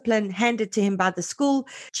the discipline handed to him by the school,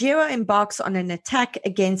 Gio embarks on an attack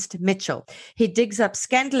against Mitchell. He digs up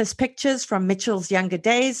scandalous pictures from Mitchell's younger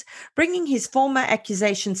days, bringing his former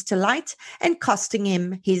accusations to light and costing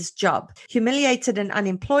him his job. Humiliated and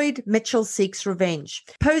unemployed, Mitchell seeks revenge.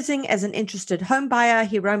 Posing as an interested homebuyer,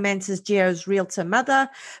 he romances Gio's realtor mother,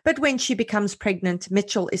 but when she becomes pregnant,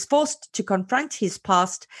 Mitchell is forced to confront his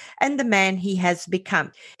past and the man he has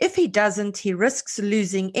become. If he doesn't, he risks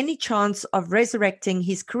losing any chance of resurrecting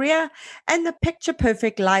his career and the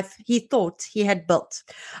picture-perfect life he thought he had built.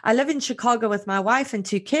 I live in Chicago with my wife and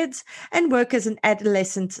 2 kids. adolescence and work as an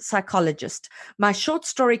adolescent psychologist. My short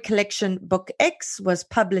story collection, Book X, was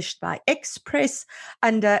published by X Press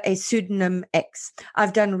under a pseudonym X.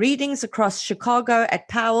 I've done readings across Chicago at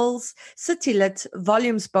Powell's, City Lit,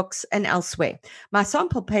 Volumes Books, and elsewhere. My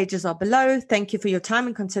sample pages are below. Thank you for your time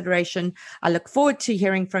and consideration. I look forward to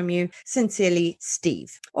hearing from you. Sincerely,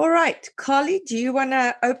 Steve. All right, Carly, do you want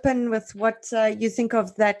to open with what you think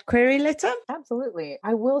of that query letter? Absolutely.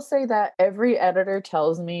 I will say that every editor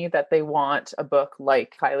tells me that they want a book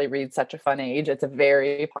like Kylie Reed's Such a Fun Age. It's a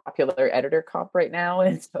very popular editor comp right now.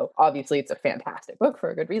 And so obviously it's a fantastic book for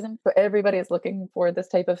a good reason. So everybody is looking for this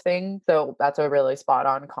type of thing. So that's a really spot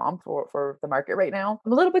on comp for the market right now.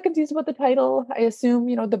 I'm a little bit confused about the title. I assume,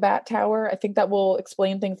 the Bat Tower. I think that will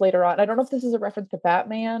explain things later on. I don't know if this is a reference to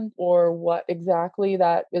Batman or what exactly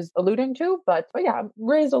that is alluding to, but yeah,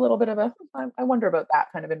 raised a little bit of I wonder about that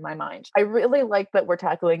kind of in my mind. I really like that we're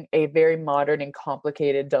tackling a very modern and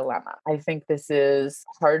complicated dilemma. I think this is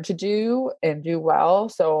hard to do and do well.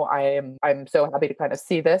 So I'm so happy to kind of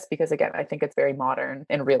see this because again, I think it's very modern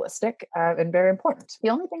and realistic and very important. The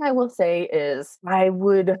only thing I will say is I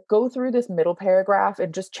would go through this middle paragraph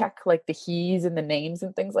and just check like the he's and the names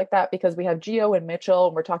and things like that because we have Gio and Mitchell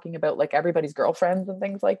and we're talking about like everybody's girlfriends and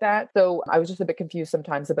things like that. So I was just a bit confused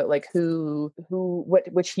sometimes about like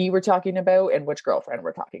which he we're talking about and which girlfriend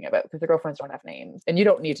we're talking about because the girlfriends don't have names and you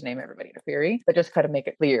don't need to name everybody in a query, but just kind of make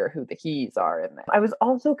it clear who the he's are in there. I was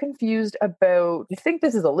also confused about, I think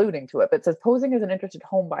this is alluding to it, but it says posing as an interested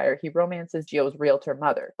home buyer, he romances Gio's realtor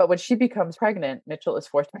mother. But when she becomes pregnant, Mitchell is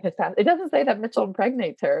forced by his past. It doesn't say that Mitchell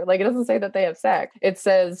impregnates her. Like it doesn't say that they have sex. It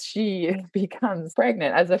says she becomes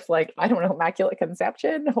pregnant as if like, I don't know, immaculate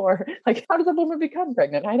conception or like, how does a woman become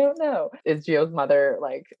pregnant? I don't know. Is Gio's mother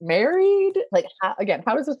like married? Like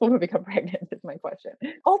how does this woman become pregnant is my question.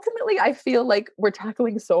 Ultimately, I feel like we're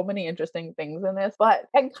tackling so many interesting things in this, but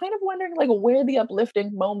I'm kind of wondering like where the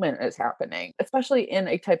uplifting moment is happening, especially in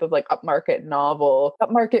a type of like upmarket novel.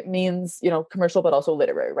 Upmarket means, commercial, but also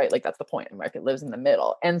literary, right? Like that's the point. Market lives in the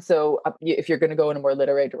middle. And so if you're going to go in a more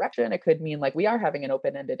literary direction, it could mean like we are having an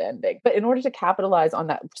open-ended ending. But in order to capitalize on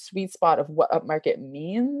that sweet spot of what upmarket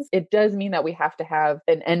means, it does mean that we have to have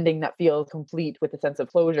an ending that feels complete with a sense of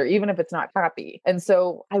closure, even if it's not happy. And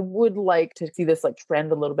so I would like to see this like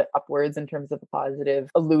trend a little bit upwards in terms of a positive,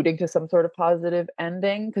 alluding to some sort of positive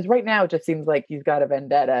ending. Because right now it just seems like he's got a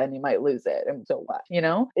vendetta and he might lose it. And so what?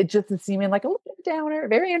 It just is seeming like a little bit of a downer,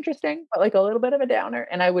 very interesting, but like a little bit of a downer.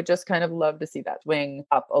 And I would just kind of love to see that swing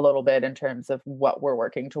up a little bit in terms of what we're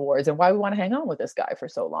working towards and why we want to hang on with this guy for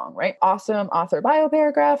so long, right? Awesome author bio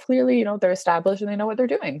paragraph. Clearly, they're established and they know what they're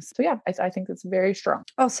doing. So yeah, I think it's very strong.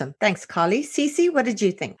 Awesome. Thanks, Carly. Cece, what did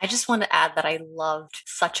you think? I just want to add that I loved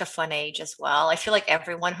Such a Fun Age as well. I feel like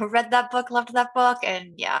everyone who read that book loved that book.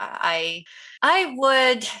 And yeah, I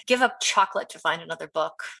would give up chocolate to find another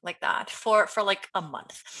book like that for like a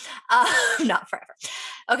month, not forever.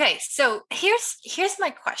 Okay, so here's my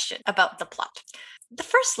question about the plot. The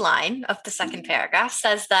first line of the second paragraph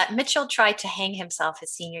says that Mitchell tried to hang himself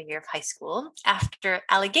his senior year of high school after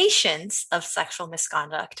allegations of sexual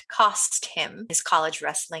misconduct cost him his college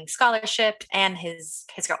wrestling scholarship and his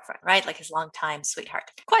girlfriend, right? Like his longtime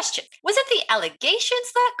sweetheart. Question: was it the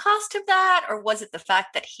allegations that cost him that, or was it the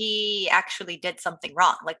fact that he actually did something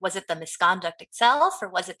wrong? Like, was it the misconduct itself, or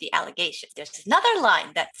was it the allegations? There's another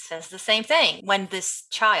line that says the same thing. When this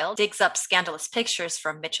child digs up scandalous pictures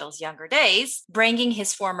from Mitchell's younger days, bringing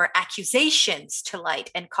his former accusations to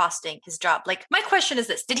light and costing his job. Like, my question is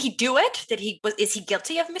this: did he do it? Is he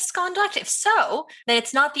guilty of misconduct? If so, then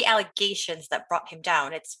it's not the allegations that brought him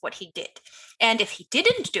down, it's what he did. And if he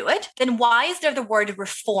didn't do it, then why is there the word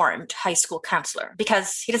reformed high school counselor?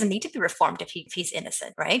 Because he doesn't need to be reformed if he's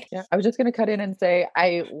innocent, right? Yeah, I was just going to cut in and say,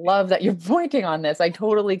 I love that you're pointing on this. I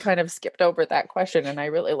totally kind of skipped over that question, and I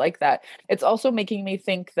really like that. It's also making me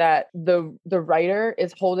think that the writer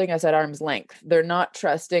is holding us at arm's length. They're not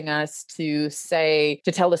trusting us to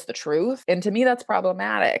tell us the truth. And to me, that's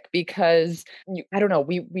problematic because, I don't know,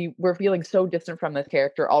 we're feeling so distant from this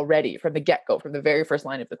character already from the get-go, from the very first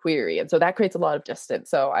line of the query. And so that creates a lot of distance.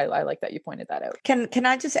 So I like that you pointed that out. Can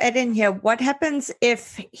I just add in here, what happens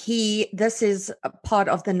if this is a part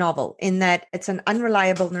of the novel in that it's an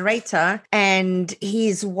unreliable narrator and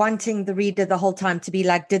he's wanting the reader the whole time to be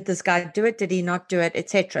like, did this guy do it? Did he not do it?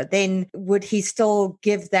 Etc. Then would he still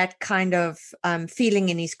give that kind of feeling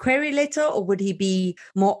in his query letter, or would he be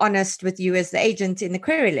more honest with you as the agent in the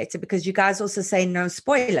query letter? Because you guys also say no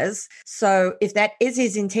spoilers. So if that is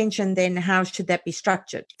his intention, then how should that be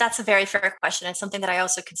structured? That's a very fair question, and something that I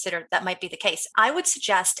also considered that might be the case. I would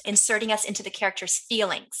suggest inserting us into the character's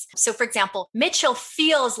feelings. So, for example, Mitchell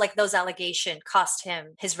feels like those allegations cost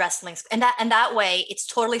him his wrestling, and that way, it's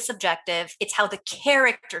totally subjective. It's how the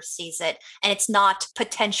character sees it, and it's not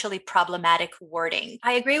potentially problematic wording.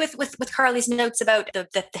 I agree with Carly's notes about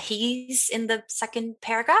the he's in the second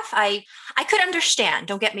paragraph. I could understand.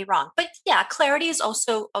 Don't get me wrong, but yeah, clarity is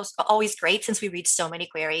also always great since we read so many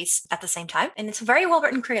queries at the same time, and it's a very well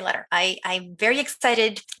written query letter. I'm very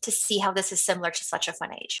excited to see how this is similar to Such a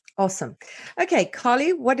Fun Age. Awesome. Okay,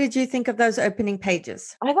 Carly, what did you think of those opening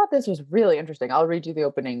pages? I thought this was really interesting. I'll read you the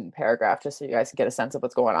opening paragraph just so you guys can get a sense of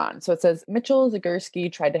what's going on. So it says, Mitchell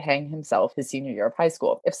Zagurski tried to hang himself his senior year of high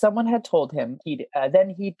school. If someone had told him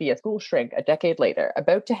then he'd be a school shrink a decade later,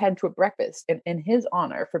 about to head to a breakfast in his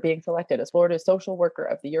honor for being selected as Florida's Social Worker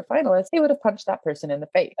of the Year finalist, he would have punched that person in the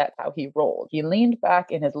face. That's how he rolled. He leaned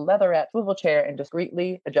back in his leatherette swivel chair and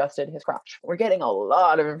discreetly adjusted his crotch. We're getting a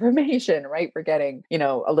lot of information, right? We're getting,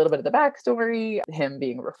 a little bit of the backstory, him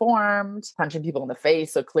being reformed, punching people in the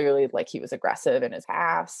face. So clearly like he was aggressive in his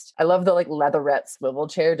past. I love the like leatherette swivel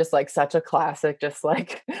chair, just like such a classic, just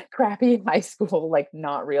like crappy high school, like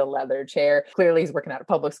not real leather chair. Clearly he's working at a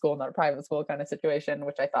public school, not a private school kind of situation,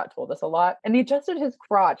 which I thought told us a lot. And he adjusted his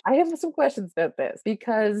crotch. I have some questions about this,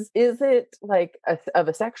 because is it like of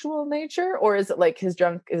a sexual nature, or is it like his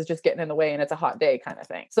junk is just getting in the way and it's a hot day kind of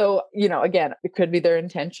thing? So, again, it could be their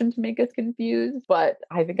intention to make us confused, but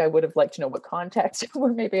I think I would have liked to know what context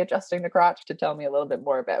we're maybe adjusting the crotch to tell me a little bit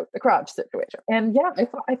more about the crotch situation. And yeah,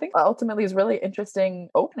 I think ultimately is really interesting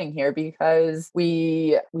opening here, because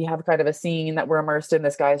we have kind of a scene that we're immersed in.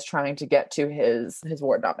 This guy is trying to get to his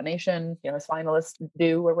ward nomination, his finalist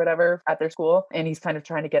due or whatever at their school, and he's kind of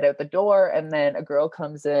trying to get out the door, and then a girl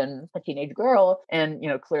comes in, a teenage girl, and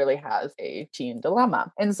clearly has a teen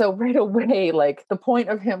dilemma. And so right away, like the point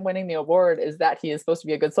of him winning the award is that he is supposed to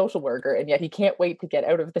be a good social worker, and yet he can't wait to get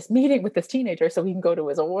out of this meeting with this teenager so he can go to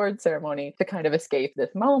his award ceremony to kind of escape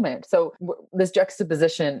this moment. So this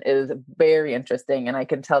juxtaposition is very interesting, and I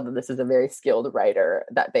can tell that this is a very skilled writer,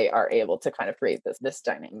 that they are able to kind of create this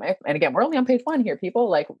dynamic. And again, we're only on page 1 here, people.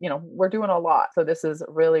 Like, we're doing a lot. So this is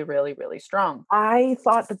really, really, really strong. I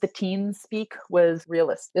thought that the teen speak was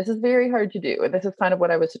realistic. This is very hard to do. And this is kind of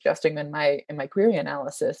what I was suggesting in my query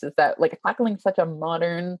analysis, is that like tackling such a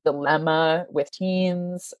modern dilemma with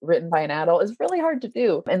teens written by an adult is really hard to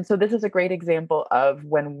do. And so this is a great example of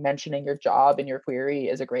when mentioning your job in your query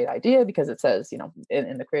is a great idea, because it says,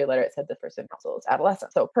 in the query letter, it said this person counsels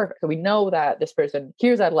adolescents. So perfect. So we know that this person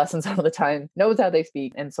hears adolescents all the time, knows how they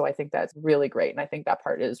speak. And so I think that's really great. And I think that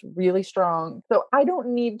part is really strong. So I don't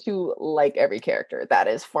need to like every character. That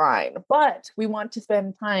is fine. But we want to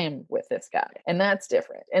spend time with this guy. And that's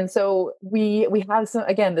different. And so we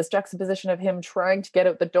have this juxtaposition of him trying to get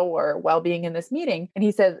out the door while being in this meeting. And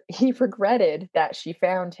he says he regretted that she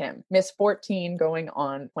found him. Miss 14 going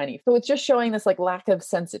on 20. So it's just showing this like lack of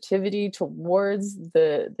sensitivity towards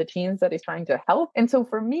the teens that he's trying to help. And so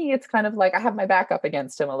for me, it's kind of like I have my back up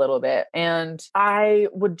against him a little bit. And I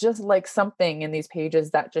would just like something in these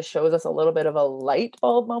pages that just shows us a little bit of a light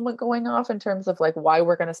bulb moment going off in terms of like why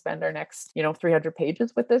we're going to spend our next, 300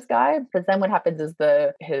 pages with this guy. Because then what happens is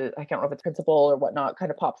his I can't remember if it's principal or whatnot,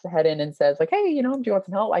 kind of pops the head in and says like, hey, do you want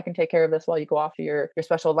some help? I can take care of this while you go off to your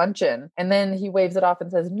special luncheon. And then he waves it off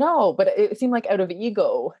and says, no, but it seemed like out of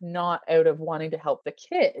ego, not out of wanting to help the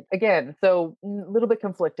kid. Again, so a little bit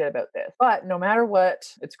conflicted about this, but no matter what,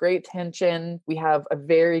 it's great tension. We have a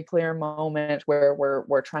very clear moment where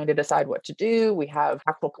we're trying to decide what to do. We have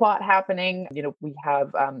actual plot happening. We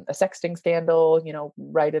have a sexting scandal,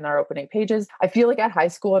 right in our opening pages. I feel like at high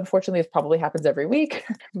school, unfortunately, this probably happens every week,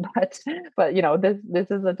 but this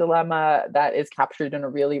is a dilemma that is captured in a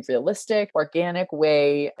really realistic, organic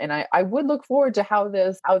way. And I would look forward to how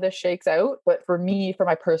this shakes out. But for me, for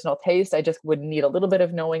my personal taste, I just would need a little bit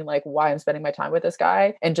of knowing like why I'm spending my time with this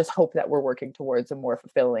guy, and just hope that we're working towards a more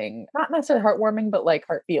fulfilling, not necessarily heartwarming, but like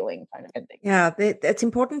heart feeling kind of ending. Yeah, it's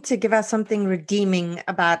important to give us something redeeming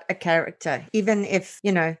about a character, even if,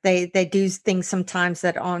 they do things sometimes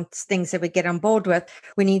that aren't things that we get on board with.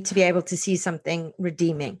 We need to be able to see something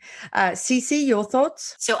redeeming. Cece, your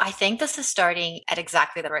thoughts? So I think this is starting at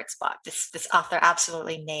exactly the right spot. This author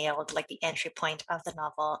absolutely nailed like the entry point of the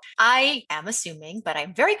novel. I am assuming, but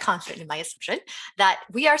I'm very confident in my assumption, that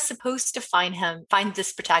we are supposed to find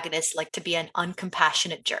this protagonist like to be an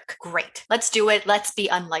uncompassionate jerk. Great. Let's do it. Let's be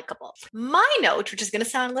unlikable. My note, which is going to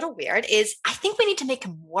sound a little weird, is I think we need to make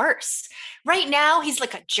him more worse. Right now, he's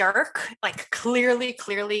like a jerk, like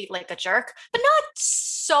clearly like a jerk, but not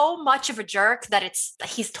so much of a jerk that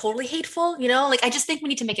he's totally hateful, you know? Like, I just think we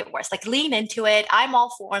need to make it worse. Like, lean into it. I'm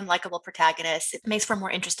all for unlikable protagonists. It makes for a more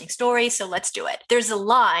interesting story, so let's do it. There's a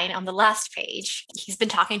line on the last page. He's been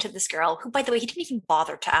talking to this girl who, by the way, he didn't even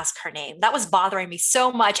bother to ask her name. That was bothering me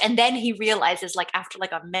so much. And then he realizes, like, after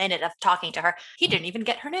like a minute of talking to her, he didn't even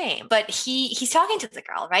get her name. But he's talking to the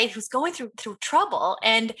girl, right, who's going through trouble.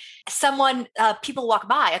 And people walk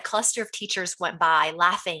by, a cluster of teachers went by,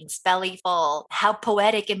 laughing, belly full. How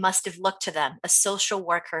poetic it must have looked to them. A social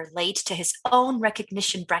worker late to his own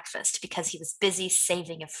recognition breakfast because he was busy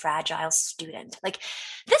saving a fragile student. Like,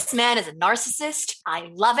 this man is a narcissist. I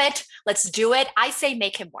love it. Let's do it. I say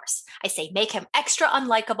make him worse. I say make him extra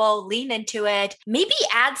unlikable, lean into it, maybe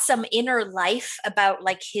add some inner life about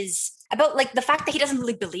the fact that he doesn't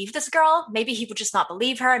really believe this girl. Maybe he would just not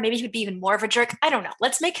believe her. Maybe he would be even more of a jerk. I don't know.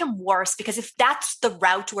 Let's make him worse, because if that's the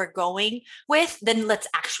route we're going with, then let's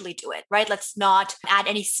actually do it, right? Let's not add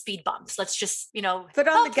any speed bumps. Let's just, put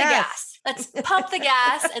on the gas. Let's pump the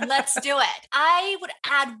gas and let's do it. I would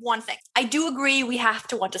add one thing. I do agree we have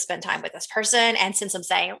to want to spend time with this person. And since I'm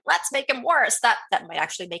saying, let's make him worse, that might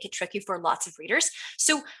actually make it tricky for lots of readers.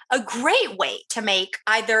 So a great way to make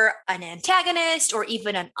either an antagonist or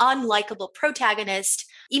even an unlikable protagonist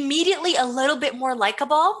immediately a little bit more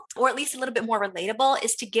likable, or at least a little bit more relatable,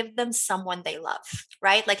 is to give them someone they love,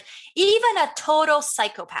 right? Like, even a total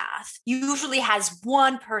psychopath usually has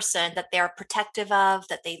one person that they're protective of,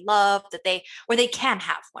 that they love, or they can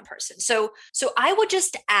have one person. So I would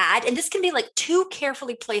just add, and this can be like 2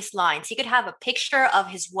 carefully placed lines. He could have a picture of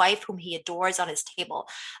his wife whom he adores on his table,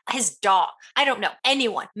 his dog, I don't know,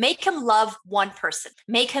 anyone. Make him love one person.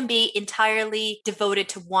 Make him be entirely devoted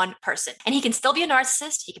to one person. And he can still be a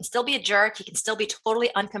narcissist. He can still be a jerk. He can still be totally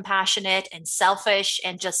uncompassionate and selfish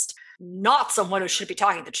and just not someone who should be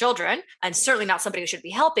talking to children, and certainly not somebody who should be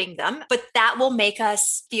helping them. But that will make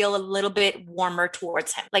us feel a little bit warmer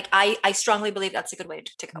towards him. Like, I strongly believe that's a good way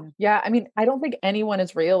to go. Yeah. I mean, I don't think anyone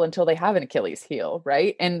is real until they have an Achilles heel,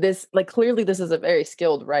 right? And this, like, clearly this is a very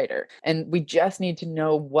skilled writer, and we just need to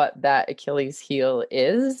know what that Achilles heel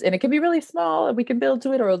is. And it can be really small, and we can build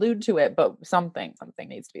to it or allude to it, but something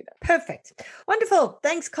needs to be there. Perfect. Wonderful.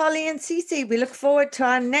 Thanks, Carly and Cece. We look forward to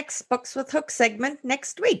our next Books with Hook segment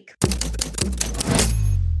next week.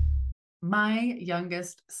 My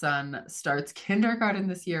youngest son starts kindergarten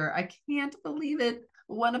this year. I can't believe it.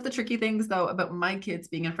 One of the tricky things, though, about my kids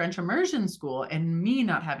being in French immersion school and me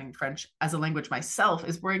not having French as a language myself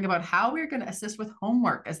is worrying about how we're going to assist with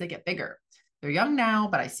homework as they get bigger. They're young now,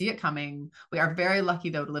 but I see it coming. We are very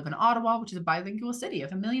lucky, though, to live in Ottawa, which is a bilingual city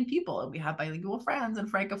of 1 million people. And we have bilingual friends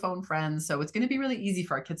and francophone friends. So it's going to be really easy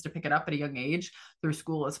for our kids to pick it up at a young age through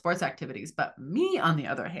school and sports activities. But me, on the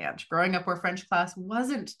other hand, growing up where French class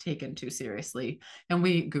wasn't taken too seriously and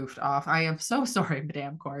we goofed off. I am so sorry,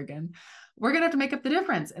 Madame Corrigan. We're going to have to make up the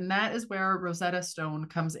difference. And that is where Rosetta Stone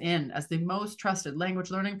comes in as the most trusted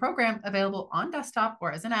language learning program available on desktop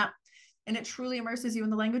or as an app. And it truly immerses you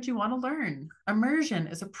in the language you want to learn. Immersion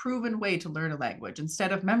is a proven way to learn a language.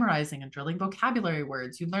 Instead of memorizing and drilling vocabulary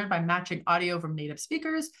words, you learn by matching audio from native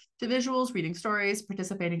speakers to visuals, reading stories,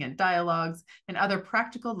 participating in dialogues, and other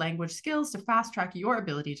practical language skills to fast track your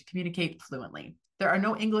ability to communicate fluently. There are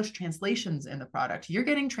no English translations in the product. You're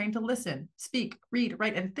getting trained to listen, speak, read,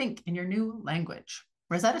 write, and think in your new language.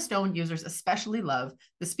 Rosetta Stone users especially love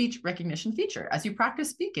the speech recognition feature. As you practice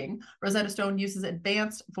speaking, Rosetta Stone uses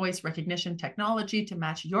advanced voice recognition technology to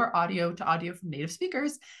match your audio to audio from native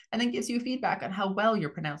speakers, and then gives you feedback on how well you're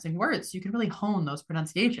pronouncing words so you can really hone those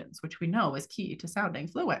pronunciations, which we know is key to sounding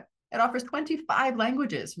fluent. It offers 25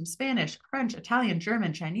 languages from Spanish, French, Italian,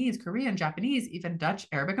 German, Chinese, Korean, Japanese, even Dutch,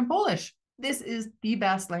 Arabic, and Polish. This is the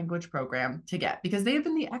best language program to get because they have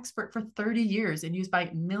been the expert for 30 years and used by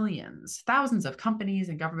millions. Thousands of companies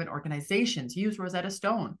and government organizations use Rosetta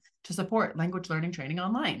Stone to support language learning training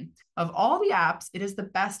online. Of all the apps, it is the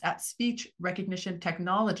best at speech recognition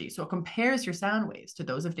technology, so it compares your sound waves to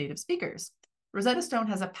those of native speakers. Rosetta Stone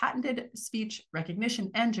has a patented speech recognition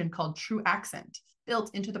engine called True Accent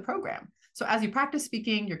built into the program. So as you practice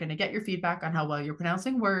speaking, you're going to get your feedback on how well you're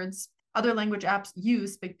pronouncing words. Other language apps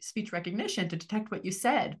use speech recognition to detect what you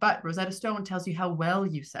said, but Rosetta Stone tells you how well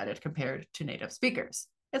you said it compared to native speakers.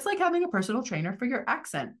 It's like having a personal trainer for your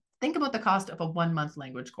accent. Think about the cost of a 1-month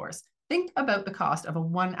language course. Think about the cost of a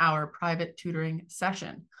 1-hour private tutoring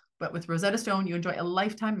session. But with Rosetta Stone, you enjoy a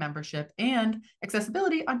lifetime membership and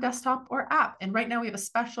accessibility on desktop or app. And right now we have a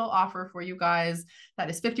special offer for you guys that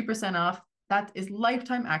is 50% off. That is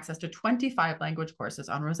lifetime access to 25 language courses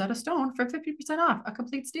on Rosetta Stone for 50% off, a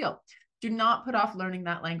complete steal. Do not put off learning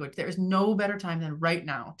that language. There is no better time than right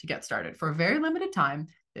now to get started. For a very limited time,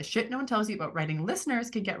 the shit no one tells you about writing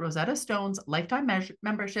listeners can get Rosetta Stone's lifetime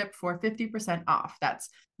membership for 50% off.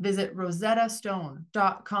 That's visit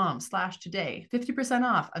rosettastone.com/today. 50%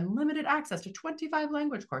 off, unlimited access to 25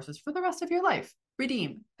 language courses for the rest of your life.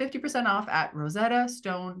 Redeem 50% off at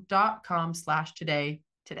rosettastone.com/today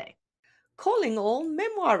today. Calling all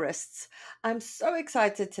memoirists. I'm so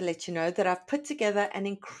excited to let you know that I've put together an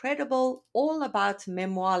incredible all about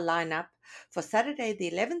memoir lineup for Saturday, the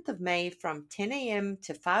 11th of May from 10 a.m.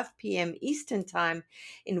 to 5 p.m. Eastern Time,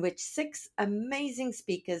 in which 6 amazing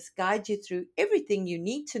speakers guide you through everything you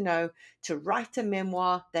need to know to write a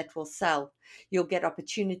memoir that will sell. You'll get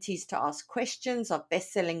opportunities to ask questions of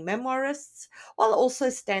best-selling memoirists, while also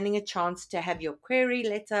standing a chance to have your query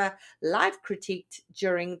letter live critiqued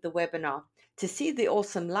during the webinar. To see the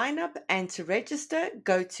awesome lineup and to register,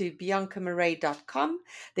 go to biancamarais.com.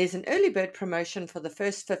 There's an early bird promotion for the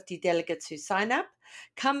first 50 delegates who sign up.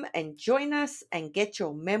 Come and join us and get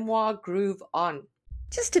your memoir groove on.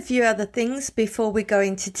 Just a few other things before we go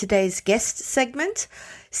into today's guest segment.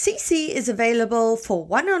 CC is available for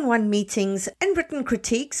one-on-one meetings and written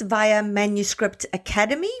critiques via Manuscript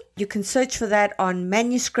Academy. You can search for that on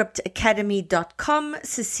manuscriptacademy.com,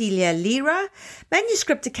 Cecilia Lira.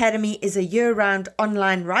 Manuscript Academy is a year-round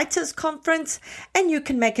online writers conference, and you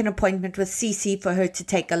can make an appointment with CC for her to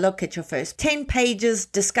take a look at your first 10 pages,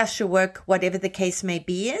 discuss your work, whatever the case may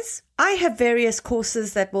be is. I have various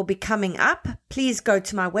courses that will be coming up. Please go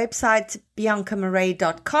to my website,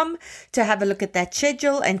 biancamarais.com, to have a look at that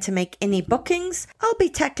schedule and to make any bookings. I'll be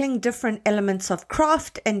tackling different elements of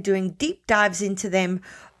craft and doing deep dives into them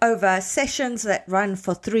over sessions that run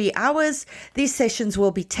for 3 hours. These sessions will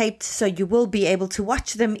be taped, so you will be able to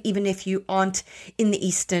watch them even if you aren't in the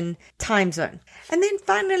Eastern time zone. And then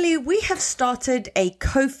finally, we have started a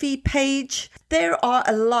Ko-fi page. There are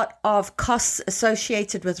a lot of costs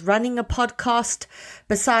associated with running a podcast,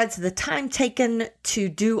 besides the time taken to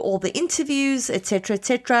do all the interviews, etc.,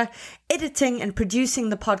 etc. Editing and producing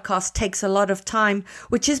the podcast takes a lot of time,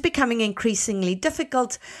 which is becoming increasingly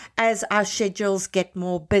difficult as our schedules get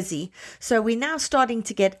more busy. So we're now starting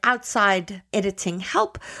to get outside editing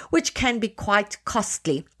help, which can be quite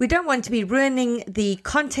costly. We don't want to be ruining the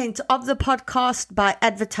content of the podcast by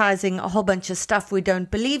advertising a whole bunch of stuff we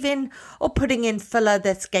don't believe in, or putting in filler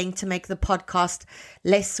that's going to make the podcast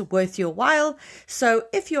less worth your while. So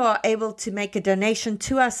if you are able to make a donation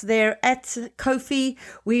to us there at Ko-fi,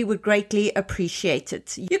 we would greatly appreciate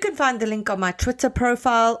it. You can find the link on my Twitter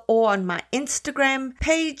profile or on my Instagram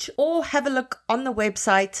page, or have a look on the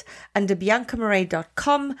website under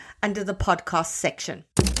biancamarais.com under the podcast section.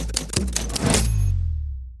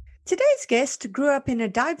 Today's guest grew up in a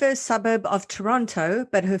diverse suburb of Toronto,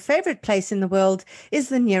 but her favorite place in the world is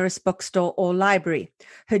the nearest bookstore or library.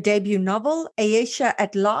 Her debut novel, Aisha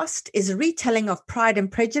at Last, is a retelling of Pride and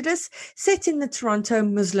Prejudice set in the Toronto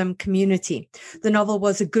Muslim community. The novel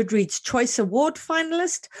was a Goodreads Choice Award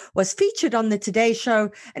finalist, was featured on the Today Show,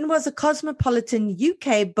 and was a Cosmopolitan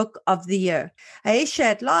UK Book of the Year. Aisha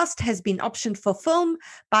at Last has been optioned for film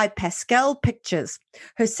by Pascal Pictures.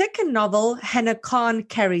 Her second novel, Hannah Khan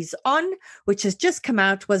Carries On, which has just come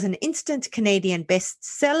out, was an instant Canadian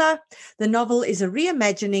bestseller. The novel is a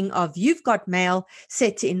reimagining of You've Got Mail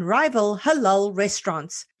set in rival halal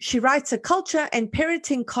restaurants. She writes a culture and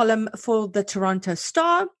parenting column for the Toronto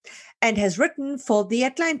Star and has written for The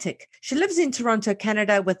Atlantic. She lives in Toronto,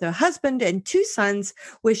 Canada with her husband and 2 sons,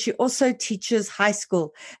 where she also teaches high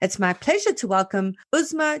school. It's my pleasure to welcome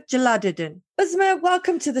Uzma Jalaluddin. Uzma,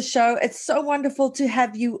 welcome to the show. It's so wonderful to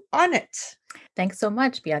have you on it. Thanks so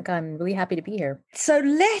much, Bianca. I'm really happy to be here. So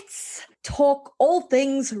let's talk all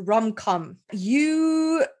things rom-com.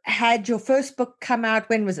 You had your first book come out,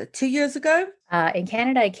 when was it, 2 years ago? In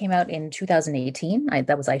Canada, it came out in 2018.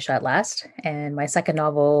 That was Aisha at Last. And my second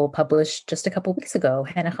novel published just a couple weeks ago,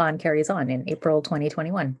 Hannah Khan Carries On, in April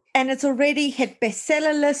 2021. And it's already hit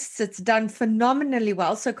bestseller lists. It's done phenomenally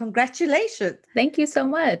well. So congratulations. Thank you so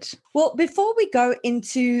much. Well, before we go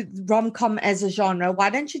into rom-com as a genre, why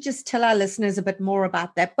don't you just tell our listeners a bit more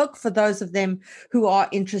about that book for those of them who are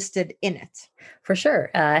interested in it? For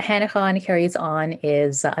sure. Hannah Khan Carries On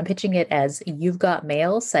is, I'm pitching it as You've Got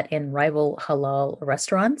Mail set in rival halal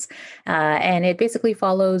restaurants. And it basically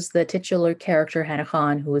follows the titular character, Hannah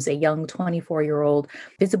Khan, who is a young 24-year-old,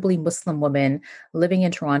 visibly Muslim woman living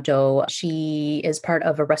in Toronto. She is part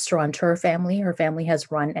of a restaurateur family. Her family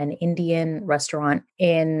has run an Indian restaurant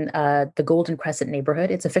in the Golden Crescent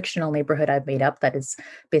neighborhood. It's a fictional neighborhood I've made up that is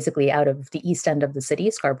basically out of the east end of the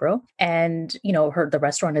city, Scarborough. And, the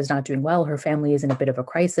restaurant is not doing well. Her family family is in a bit of a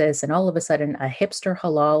crisis. And all of a sudden, a hipster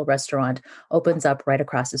halal restaurant opens up right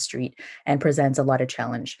across the street and presents a lot of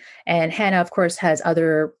challenge. And Hannah, of course, has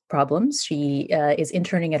other problems. She is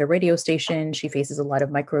interning at a radio station. She faces a lot of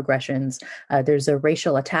microaggressions. There's a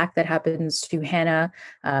racial attack that happens to Hannah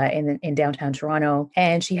in downtown Toronto.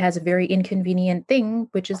 And she has a very inconvenient thing,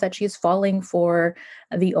 which is that she's falling for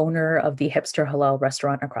the owner of the hipster halal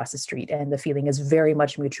restaurant across the street. And the feeling is very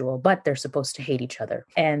much mutual, but they're supposed to hate each other.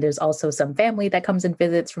 And there's also some family that comes and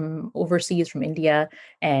visits from overseas, from India,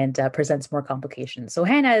 and presents more complications. So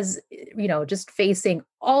Hannah is, just facing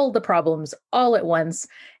all the problems all at once.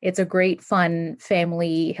 It's a great, fun,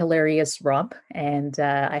 family, hilarious romp. And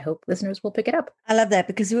I hope listeners will pick it up. I love that,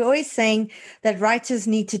 because we're always saying that writers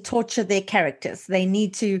need to torture their characters. They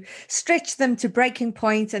need to stretch them to breaking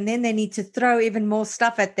point, and then they need to throw even more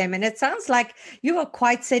stuff at them. And it sounds like you are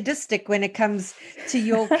quite sadistic when it comes to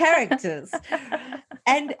your characters.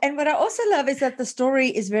 And what I also love is that the story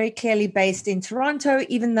is very clearly based in Toronto,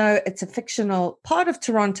 even though it's a fictional part of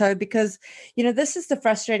Toronto, because, this is the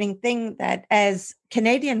frustrating thing, that as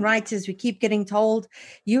Canadian writers, we keep getting told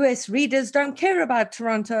US readers don't care about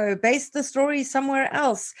Toronto, base the story somewhere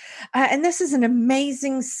else. And this is an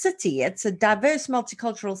amazing city. It's a diverse,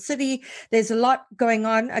 multicultural city. There's a lot going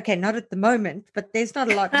on. Okay, not at the moment, but there's not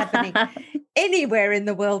a lot happening anywhere in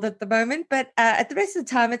the world at the moment. But at the rest of the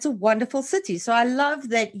time, it's a wonderful city. So I love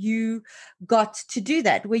that you got to do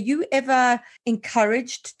that. Were you ever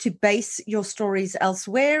encouraged to base your stories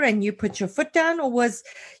elsewhere and you put your foot down, or was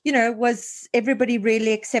everybody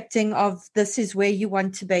really accepting of this is where you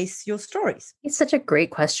want to base your stories? It's such a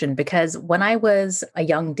great question, because when I was a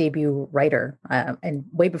young debut writer, and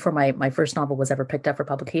way before my first novel was ever picked up for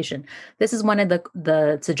publication, this is one of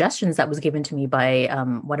the suggestions that was given to me by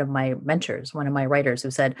one of my mentors, one of my writers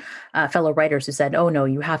who said, fellow writers who said, oh no,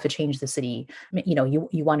 you have to change the city.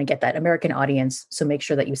 You want to get that American audience, so make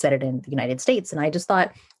sure that you set it in the United States. And I just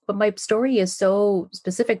thought, but my story is so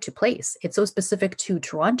specific to place. It's so specific to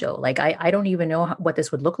Toronto. Like, I don't even know what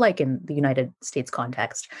this would look like in the United States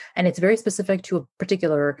context. And it's very specific to a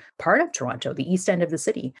particular part of Toronto, the east end of the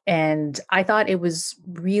city. And I thought it was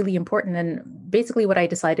really important. And basically what I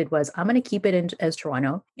decided was, I'm going to keep it in as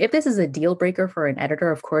Toronto. If this is a deal breaker for an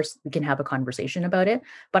editor, of course, we can have a conversation about it.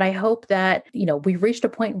 But I hope that, we've reached a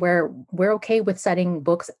point where we're okay with setting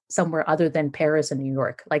books somewhere other than Paris and New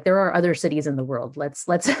York. Like, there are other cities in the world. Let's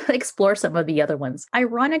explore some of the other ones.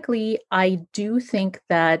 Ironically, I do think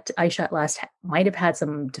that I Shot Last might have had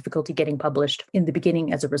some difficulty getting published in the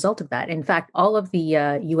beginning as a result of that. In fact, all of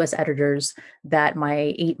the US editors that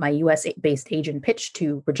my US-based agent pitched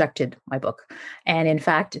to rejected my book. And in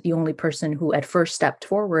fact, the only person who at first stepped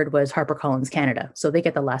forward was HarperCollins Canada. So they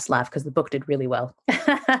get the last laugh because the book did really well.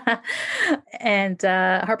 And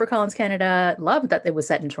HarperCollins Canada loved that it was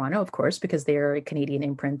set in Toronto, of course, because they're a Canadian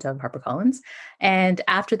imprint of HarperCollins. And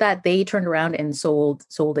after that, they turned around and sold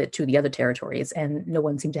it to the other territories, and no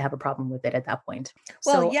one seemed to have a problem with it at that point.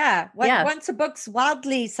 Well, once a book's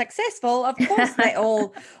wildly successful, of course they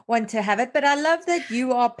all want to have it. But I love that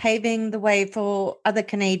you are paving the way for other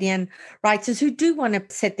Canadian writers who do want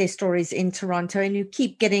to set their stories in Toronto and who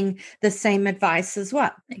keep getting the same advice as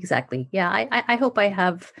well. Exactly. Yeah, I hope I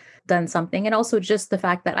have done something. And also just the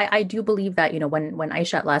fact that I do believe that, when I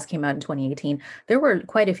Shot Last came out in 2018, there were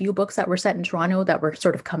quite a few books that were set in Toronto that were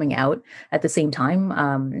sort of coming out at the same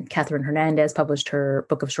time. Catherine Hernandez published her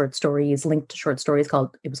book of short stories, linked short stories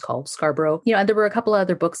called Scarborough. And there were a couple of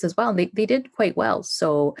other books as well. And they did quite well.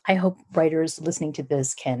 So I hope writers listening to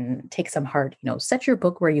this can take some heart, set your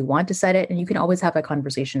book where you want to set it, and you can always have a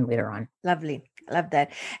conversation later on. Lovely. Love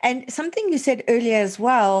that. And something you said earlier as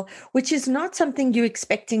well, which is not something you're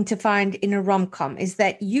expecting to find in a rom-com, is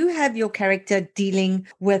that you have your character dealing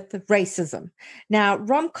with racism. Now,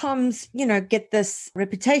 rom-coms, get this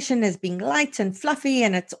reputation as being light and fluffy,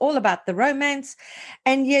 and it's all about the romance.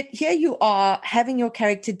 And yet here you are having your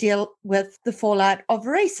character deal with the fallout of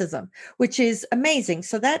racism, which is amazing.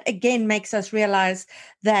 So that again makes us realize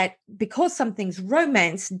that because something's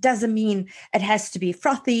romance doesn't mean it has to be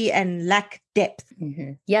frothy and lack depth.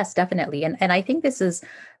 Mm-hmm. Yes, definitely. And I think this is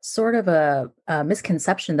sort of a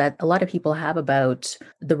misconception that a lot of people have about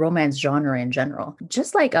the romance genre in general.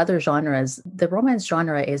 Just like other genres, the romance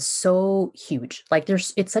genre is so huge. Like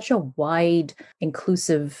it's such a wide,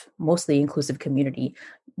 mostly inclusive community.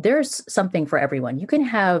 There's something for everyone. You can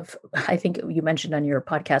have, I think you mentioned on your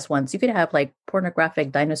podcast once, you could have like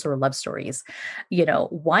pornographic dinosaur love stories.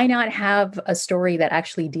 Why not have a story that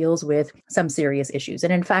actually deals with some serious issues?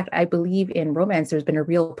 And in fact, I believe in romance, there's been a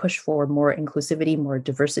real push for more inclusivity, more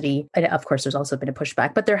diversity. And of course, there's also been a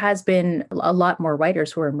pushback, but there has been a lot more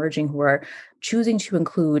writers who are emerging who are choosing to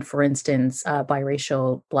include, for instance,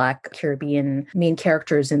 biracial Black Caribbean main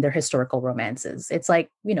characters in their historical romances. It's like,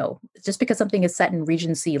 just because something is set in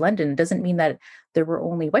Regency London doesn't mean that there were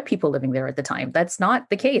only white people living there at the time. That's not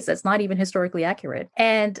the case. That's not even historically accurate.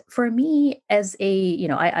 And for me, as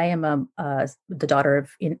I am the daughter of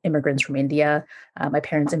immigrants from India. My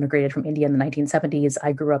parents immigrated from India in the 1970s.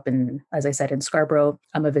 I grew up as I said, in Scarborough.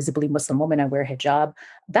 I'm a visibly Muslim woman. I wear hijab.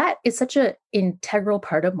 That is such an integral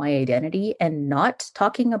part of my identity, and not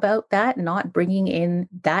talking about that, not bringing in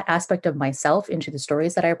that aspect of myself into the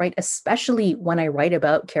stories that I write, especially when I write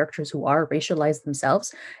about characters who are racialized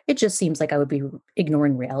themselves, it just seems like I would be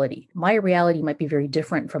ignoring reality. My reality might be very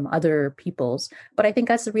different from other people's, but I think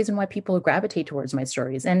that's the reason why people gravitate towards my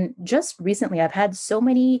stories. And just recently, I've had so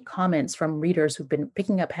many comments from readers who've been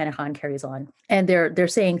picking up Hannah Khan Carries On, and they're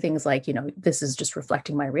saying things like, this is just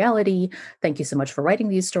reflecting my reality. Thank you so much for writing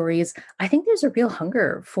these stories. I think there's a real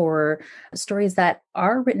hunger for stories that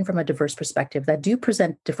are written from a diverse perspective, that do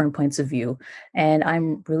present different points of view. And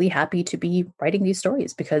I'm really happy to be writing these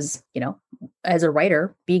stories because, as a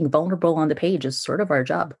writer, being vulnerable on the page is sort of our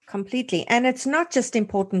job. Completely. And it's not just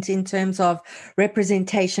important in terms of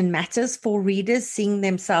representation matters for readers, seeing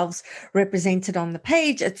themselves represented on the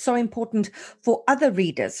page. It's so important for other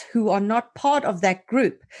readers who are not part of that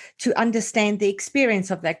group to understand the experience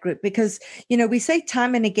of that group. Because, we say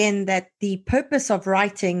time and again that the purpose of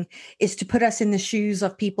writing is to put us in the shoes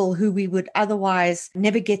of people who we would otherwise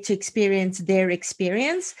never get to experience their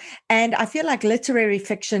experience. And I feel like literary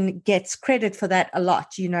fiction gets credit for that a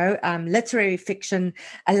lot. Literary fiction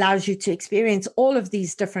allows you to experience all of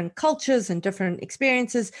these different cultures and different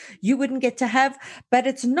experiences you wouldn't get to have. But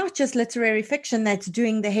it's not just literary fiction that's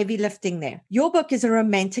doing the heavy lifting there. Your book is a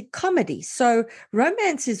romantic comedy. So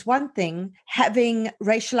romance is one thing, having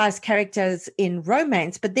racialized characters in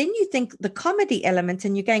romance, but then you think the comedy element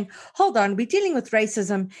and you're going, hold on, we're dealing with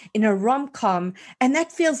racism in a rom-com, and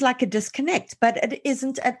that feels like a disconnect, but it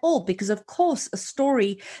isn't at all, because of course a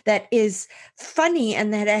story that is funny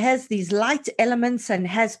and that has these light elements and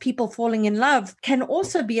has people falling in love can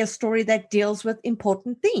also be a story that deals with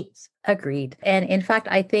important themes. Agreed. And in fact,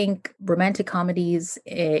 I think romantic comedies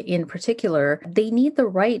in particular, they need the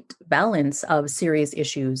right balance of serious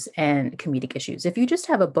issues and comedic issues. If you just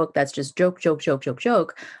have a book that's just joke, joke, joke, joke,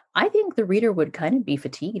 joke, I think the reader would kind of be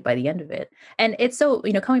fatigued by the end of it. And it's so,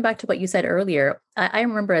 coming back to what you said earlier, I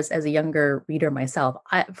remember as a younger reader myself,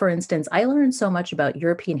 for instance, I learned so much about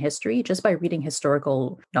European history just by reading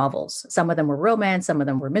historical novels. Some of them were romance, some of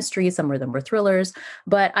them were mysteries, some of them were thrillers.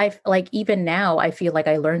 But even now, I feel like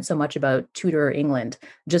I learned so much about Tudor England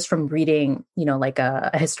just from reading, like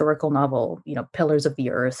a historical novel, Pillars of the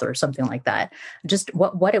Earth or something like that. Just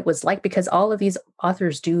what it was like, because all of these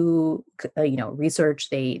authors do, research,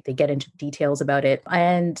 they get into details about it.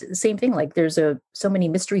 And same thing, like there's so many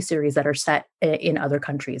mystery series that are set in other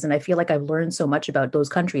countries. And I feel like I've learned so much about those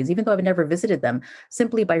countries, even though I've never visited them,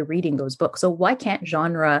 simply by reading those books. So why can't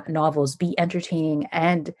genre novels be entertaining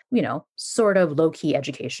and, sort of low-key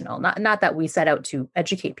educational? Not that we set out to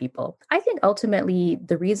educate people. I think ultimately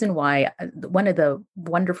the reason why one of the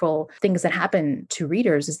wonderful things that happen to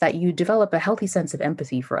readers is that you develop a healthy sense of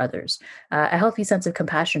empathy for others, a healthy sense of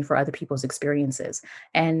compassion for other people's experiences.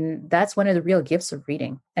 And that's one of the real gifts of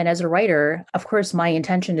reading. And as a writer, of course, my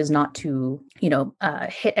intention is not to,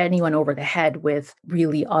 hit anyone over the head with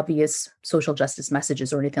really obvious social justice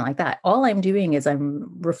messages or anything like that. All I'm doing is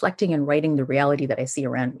I'm reflecting and writing the reality that I see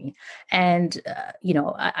around me. And,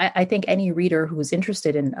 I think any reader who's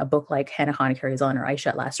interested in a book like Hannah Khan Carries On or Aisha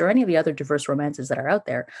at Last or any of the other diverse romances that are out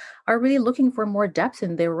there are really looking for more depth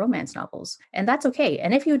in their romance novels. And that's okay.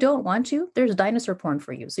 And if you don't want to, there's dinosaur porn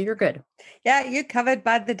for you. So you're good. Yeah, you're covered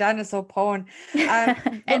by the dinosaur porn.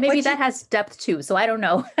 And maybe that has depth too. So I don't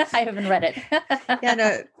know. I haven't read it. Yeah,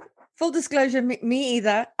 no. Full disclosure, me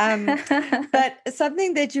either. But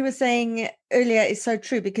something that you were saying earlier is so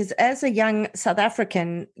true, because as a young South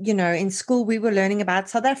African, in school, we were learning about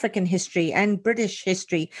South African history and British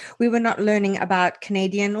history. We were not learning about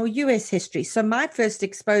Canadian or US history. So my first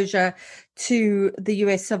exposure to the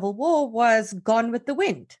US Civil War was Gone with the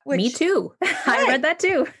Wind. Me too. I read that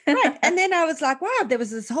too. Right. And then I was like, wow, there was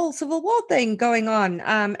this whole Civil War thing going on.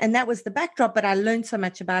 And that was the backdrop, but I learned so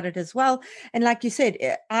much about it as well. And like you said,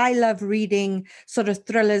 I love reading sort of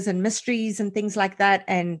thrillers and mysteries and things like that,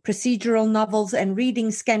 and procedural novels, and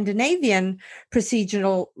reading Scandinavian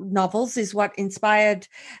procedural novels is what inspired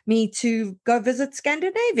me to go visit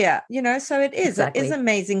Scandinavia, so it is, Exactly. It is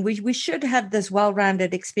amazing. We should have this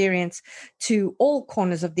well-rounded experience to all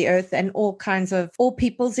corners of the earth and all kinds of all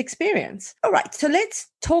people's experience. All right, so let's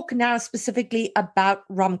talk now specifically about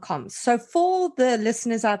rom-coms. So for the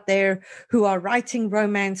listeners out there who are writing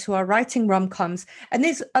romance, who are writing rom-coms, and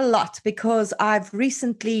there's a lot because I've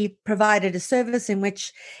recently provided a service in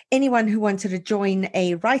which anyone who wanted to join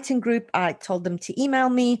a writing group, I told them to email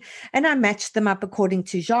me and I matched them up according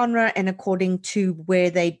to genre and according to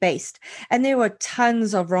where they based. And there were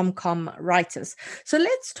tons of rom-com writers. So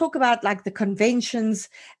let's talk about like the conventions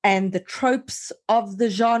and the tropes of the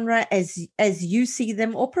genre as you see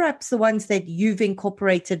them, or perhaps the ones that you've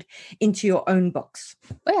incorporated into your own books.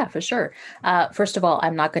 Oh, yeah, for sure. First of all,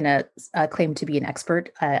 I'm not going to claim to be an expert.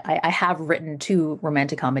 I have written 2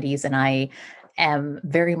 romantic comedies, and I am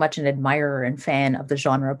very much an admirer and fan of the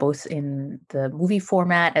genre, both in the movie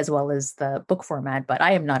format as well as the book format, but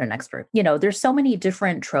I am not an expert. You know, there's so many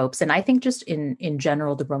different tropes, and I think just in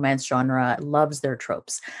general, the romance genre loves their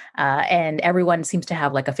tropes. And everyone seems to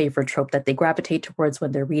have like a favorite trope that they gravitate towards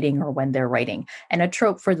when they're reading or when they're writing. And a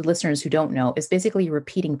trope, for the listeners who don't know, is basically a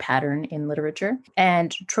repeating pattern in literature.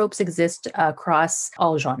 And tropes exist across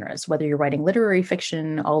all genres, whether you're writing literary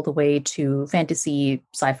fiction all the way to fantasy,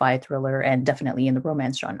 sci-fi, thriller, and definitely in the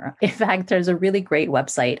romance genre. In fact, there's a really great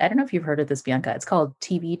website. I don't know if you've heard of this, Bianca. It's called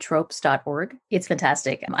tvtropes.org. It's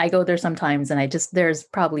fantastic. I go there sometimes and there's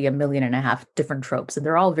probably 1.5 million different tropes, and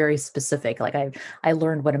they're all very specific. Like I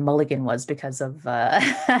learned what a mulligan was because of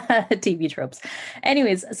TV tropes.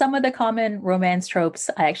 Anyways, some of the common romance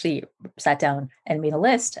tropes, I actually sat down and made a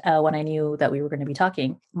list when I knew that we were going to be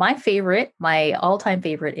talking. My all-time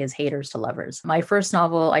favorite is Haters to Lovers. My first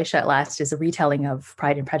novel, I Shot Last, is a retelling of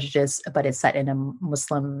Pride and Prejudice, but it's set in a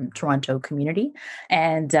Muslim Toronto community.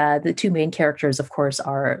 And the 2 main characters, of course,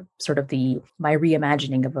 are sort of my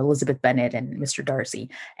reimagining of Elizabeth Bennet and Mr. Darcy.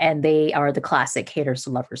 And they are the classic haters to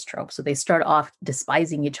lovers trope. So they start off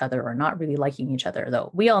despising each other or not really liking each other,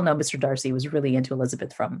 though we all know Mr. Darcy was really into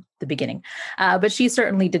Elizabeth from the beginning. But she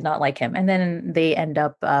certainly did not like him. And then they end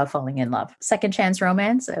up falling in love. Second chance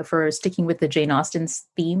romance, for sticking with the Jane Austen's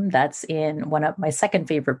theme, that's in one of my second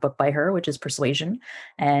favorite book by her, which is Persuasion.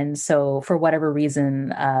 And so for whatever reason,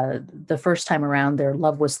 the first time around, their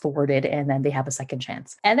love was thwarted, and then they have a second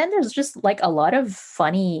chance. And then there's just like a lot of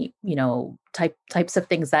funny, types of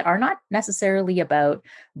things that are not necessarily about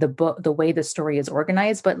the book, the way the story is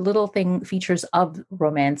organized, but little features of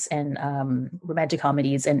romance and romantic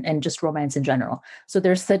comedies and just romance in general. So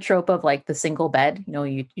there's the trope of like the single bed.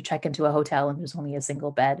 You check into a hotel and there's only a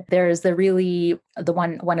single bed. There's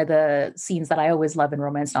one of the scenes that I always love in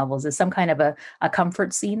romance novels is some kind of a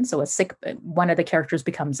comfort scene. So one of the characters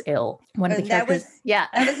becomes ill. One of the characters, that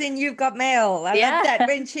was in You've Got Mail. I love that,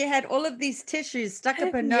 when she had all of these tissues stuck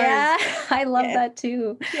up her nose. Yeah, I love that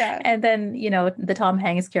too. Yeah. And then, the Tom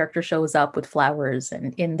Hanks character shows up with flowers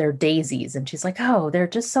and in their daisies. And she's like, oh, they're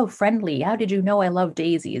just so friendly. How did you know I love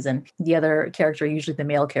daisies? And the other character, usually the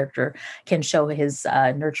male character, can show his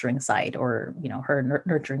nurturing side or, her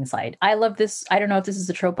nurturing side. I love this. I don't know if this is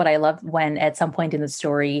a trope, but I love when at some point in the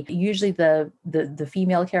story, usually the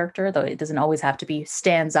female character, though it doesn't always have to be,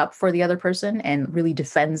 stands up for the other person and really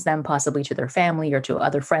defends them, possibly to their family or to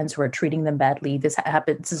other friends who are treating them badly. This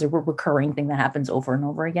is a recurring thing that happens over and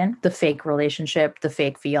over again. The fake relationship, the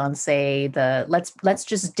fake fiance, the let's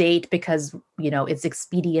just date because it's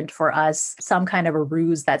expedient for us, some kind of a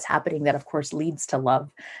ruse that's happening that of course leads to love.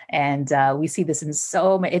 And we see this in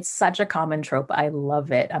so many. It's such a common trope. I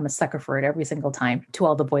love it. I'm a sucker for it every single time. To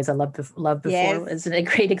All the Boys I Loved Before is a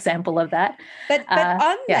great example of that. But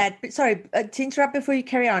on that, sorry to interrupt before you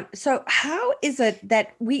carry on. So how is it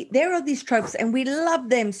that there are these tropes and we love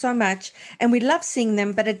them so much and we love seeing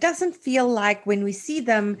them, but it doesn't feel like when we see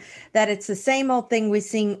them that it's the same old thing we're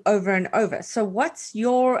seeing over and over? So what's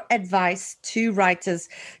your advice to writers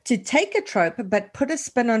to take a trope but put a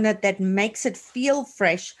spin on it that makes it feel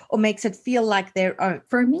fresh or makes it feel like their own?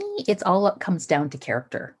 For me, it's all comes down to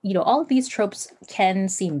character. All of these tropes can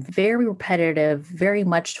seem very repetitive, very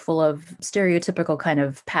much full of stereotypical kind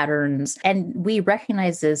of patterns. And we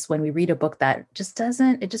recognize this when we read a book that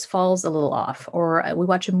it just falls a little off. Or we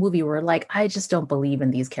watch a movie where like, I just don't believe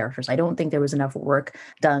in these characters. I don't think there was enough work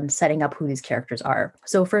done setting up who these characters are.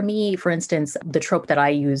 So for me, for instance, the trope that I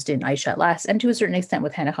used in I Shot Last, and to a certain extent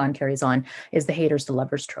with Hannah Khan Carries On, is the haters to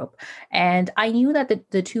lovers trope. And I knew that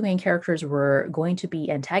the 2 main characters were going to be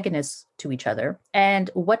antagonists to each other. And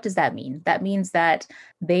what does that mean? That means that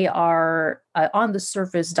they are on the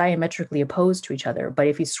surface diametrically opposed to each other, but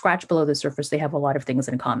if you scratch below the surface, they have a lot of things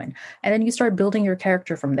in common. And then you start building your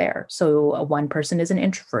character from there. So one person is an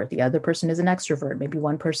introvert, the other person is an extrovert. Maybe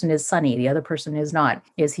one person is sunny, the other person is not.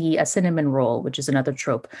 Is he a cinnamon roll, which is another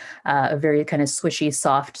trope, a very kind of squishy,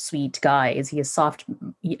 soft, sweet guy? Is he a soft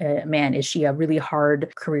man? Is she a really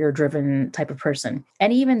hard, career-driven type of person?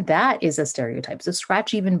 And even that is a stereotype. So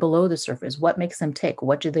scratch even below the surface. What makes them tick?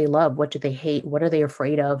 What do they love? What do they hate? What are they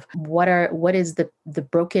afraid of? What is the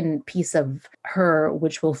broken piece of her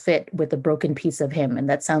which will fit with the broken piece of him? And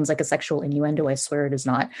that sounds like a sexual innuendo. I swear it is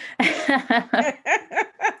not.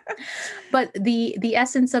 But the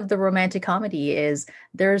essence of the romantic comedy is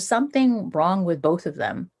there's something wrong with both of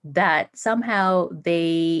them, that somehow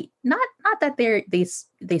they not that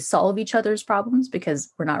they solve each other's problems,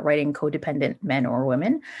 because we're not writing codependent men or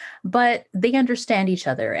women, but they understand each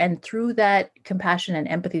other. And through that compassion and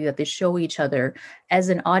empathy that they show each other, as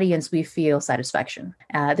an audience, we feel satisfaction.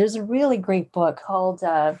 There's a really great book called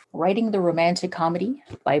Writing the Romantic Comedy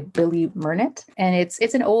by Billy Murnett. And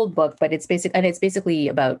it's an old book, but it's basically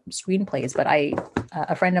about screenplays. But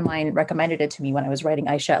a friend of mine recommended it to me when I was writing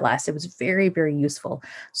I Shot Last. It was very, very useful.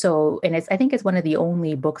 So, and I think it's one of the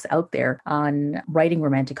only books out there on writing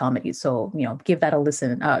romantic comedies. So, give that a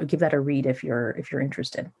listen, give that a read if you're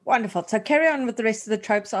interested. Wonderful. So carry on with the rest of the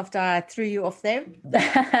tropes after I threw you off there.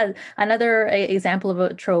 Another example of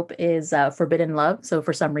a trope is forbidden love. So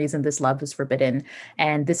for some reason, this love is forbidden.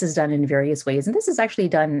 And this is done in various ways. And this is actually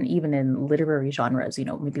done even in literary genres.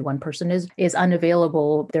 Maybe one person is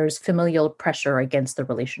unavailable. There's familial pressure against the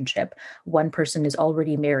relationship. One person is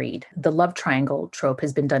already married. The love triangle trope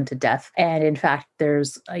has been done to death. And in fact,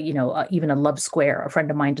 there's, even a love square. A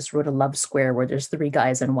friend of mine just wrote a love square where there's 3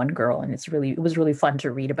 guys and 1 girl. And it was really fun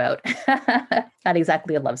to read about. Not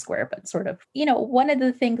exactly a love square, but sort of. One of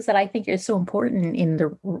the things that I think is so important in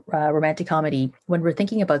the romantic comedy, when we're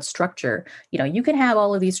thinking about structure, you can have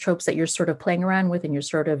all of these tropes that you're sort of playing around with and you're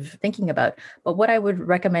sort of thinking about. But what I would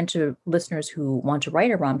recommend to listeners who want to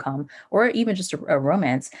write a rom-com or even just a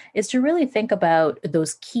romance is to really think about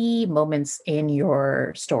those key moments in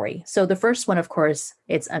your story. So the first one, of course,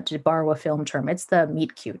 it's to borrow a film term, it's the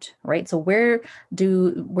meet cute, right? So where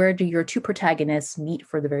do your 2 protagonists meet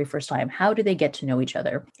for the very first time? How do they get to know each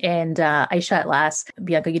other? And I Shot Last,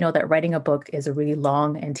 Bianca, that writing a book is a really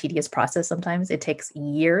long and tedious process. Sometimes it takes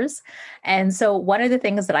years. And so one of the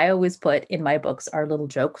things that I always put in my books are little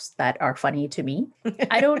jokes that are funny to me.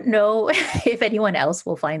 I don't know if anyone else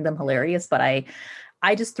will find them hilarious, but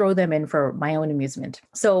I just throw them in for my own amusement.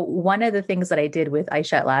 So one of the things that I did with I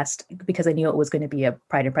Shot Last, because I knew it was going to be a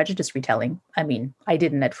Pride and Prejudice retelling, I mean, I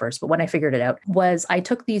didn't at first, but when I figured it out, was I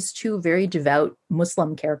took these 2 very devout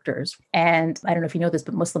Muslim characters. And I don't know if you know this,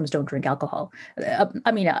 but Muslims don't drink alcohol.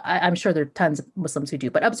 I'm sure there are tons of Muslims who do,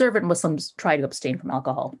 but observant Muslims try to abstain from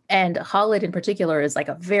alcohol. And Khalid in particular is like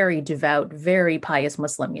a very devout, very pious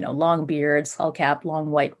Muslim, long beard, skull cap, long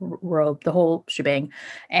white robe, the whole shebang.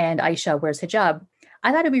 And Aisha wears hijab.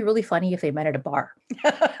 I thought it'd be really funny if they met at a bar.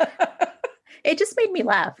 It just made me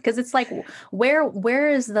laugh because it's like, where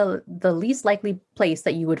is the least likely place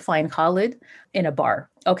that you would find Khalid? In a bar.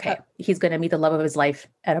 Okay, he's going to meet the love of his life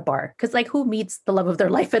at a bar. Because who meets the love of their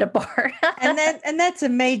life at a bar? and that's a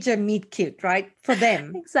major meet cute, right? For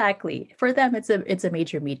them. Exactly. For them, it's a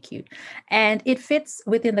major meet cute. And it fits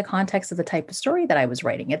within the context of the type of story that I was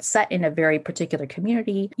writing. It's set in a very particular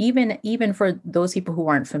community. Even for those people who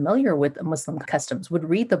aren't familiar with Muslim customs would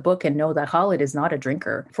read the book and know that Khalid is not a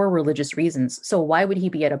drinker for religious reasons. So why would he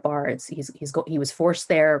be at a bar? He was forced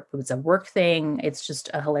there. It was a work thing. It's just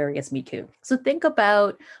a hilarious meet cute. So think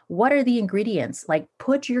about what are the ingredients?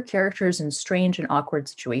 Put your characters in strange and awkward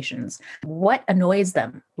situations. What annoys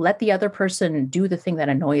them? Let the other person do the thing that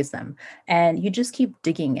annoys them. And you just keep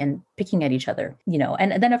digging and picking at each other,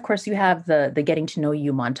 and then of course you have the getting to know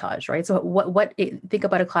you montage, right? So think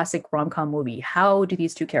about a classic rom-com movie. How do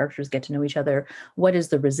these 2 characters get to know each other? What is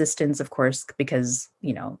the resistance, of course, because,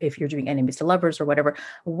 if you're doing enemies to lovers or whatever,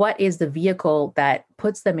 what is the vehicle that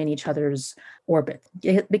puts them in each other's orbit?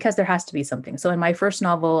 Because there has to be something. So in my first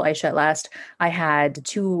novel, Aisha at Last, I had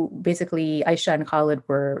 2, basically Aisha and Khalid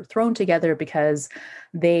were thrown together because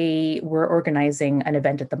they were organizing an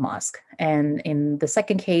event at the mosque. And in the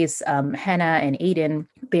second case, Hannah and Aiden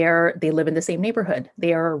They live in the same neighborhood.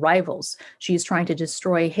 They are rivals. She's trying to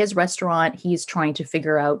destroy his restaurant. He's trying to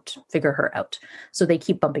figure her out. So they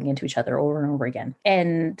keep bumping into each other over and over again.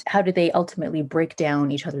 And how do they ultimately break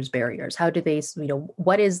down each other's barriers? How do they,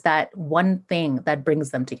 what is that one thing that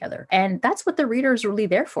brings them together? And that's what the reader is really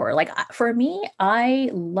there for. Like for me, I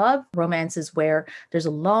love romances where there's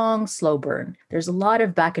a long, slow burn. There's a lot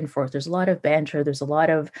of back and forth. There's a lot of banter. There's a lot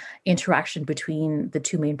of interaction between the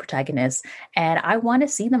two main protagonists. And I want to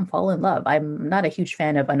see them fall in love. I'm not a huge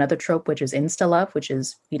fan of another trope, which is insta love, which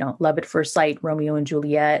is, love at first sight, Romeo and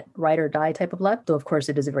Juliet, ride or die type of love. Though, of course,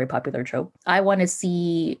 it is a very popular trope. I want to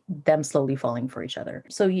see them slowly falling for each other.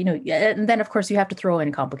 So, and then, of course, you have to throw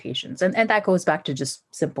in complications. And that goes back to just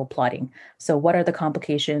simple plotting. So what are the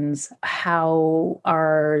complications? How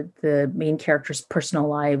are the main characters' personal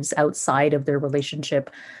lives outside of their relationship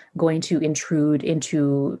going to intrude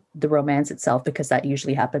into the romance itself? Because that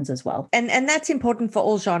usually happens as well. And that's important for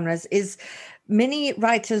all genres, is many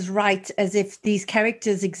writers write as if these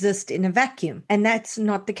characters exist in a vacuum. And that's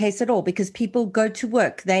not the case at all, because people go to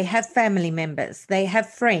work, they have family members, they have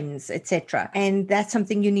friends, etc. And that's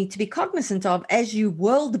something you need to be cognizant of as you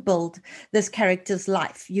world build this character's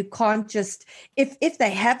life. You can't just, if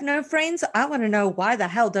they have no friends, I want to know, why the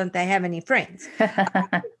hell don't they have any friends?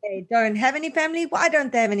 If they don't have any family, why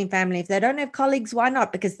don't they have any family? If they don't have colleagues, why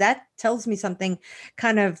not? Because that tells me something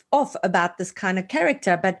kind of off about this kind of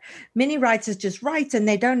character. But many writers just write and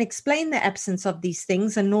they don't explain the absence of these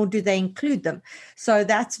things, and nor do they include them. So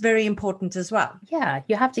that's very important as well. Yeah,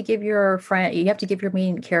 you have to give your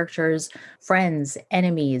main characters friends,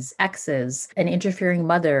 enemies, exes, an interfering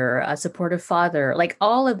mother, a supportive father, like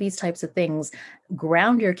all of these types of things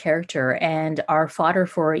ground your character and are fodder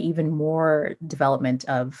for even more development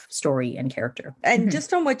of story and character. And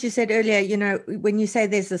just on what you said earlier, when you say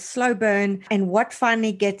there's a slow burn and what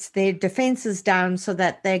finally gets their defenses down so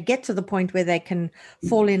that they get to the point where they can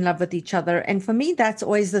fall in love with each other. And for me, that's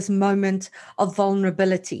always this moment of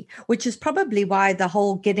vulnerability, which is probably why the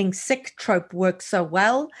whole getting sick trope works so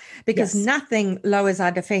well, because nothing lowers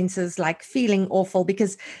our defenses like feeling awful.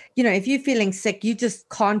 Because, if you're feeling sick, you just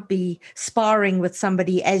can't be sparring with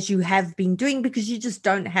somebody as you have been doing, because you just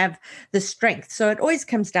don't have the strength. So it always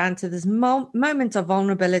comes down to this moment of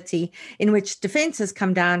vulnerability in which defenses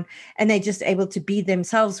come down and they're just able to be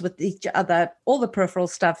themselves with each other, all the peripheral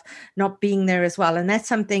stuff not being there as well. And that's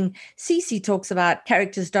something Cece talks about.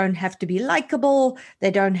 Characters don't have to be likable.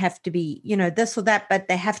 They don't have to be, this or that, but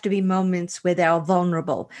they have to be moments where they are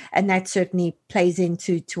vulnerable. And that certainly plays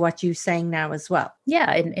into what you're saying now as well.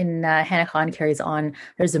 Yeah, in Hannah Khan Carries On,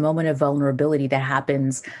 there's a moment of vulnerability that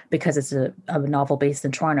happens because it's a novel based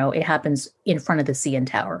in Toronto. It happens in front of the CN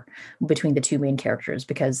Tower between the two main characters,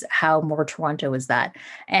 because how more Toronto is that?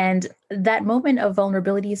 And that moment of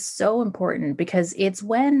vulnerability is so important, because it's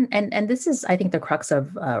when, and this is, I think, the crux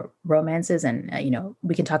of romances, and,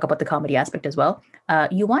 we can talk about the comedy aspect as well.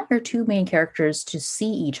 You want your two main characters to see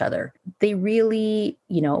each other. They really,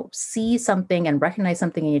 see something and recognize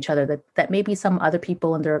something in each other that maybe some other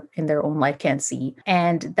people in their own life can't see.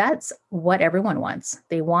 And that's what everyone wants.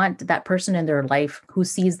 They want that person in their life who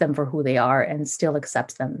sees them for who they are and still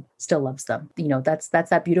accepts them, still loves them. That's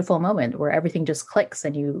that beautiful moment where everything just clicks,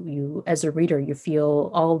 and you as a reader, you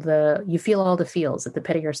feel all the feels at the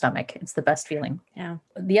pit of your stomach. It's the best feeling. Yeah.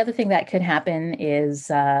 The other thing that could happen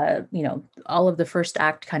is, all of the first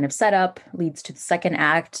act kind of setup leads to the second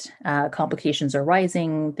act. Complications are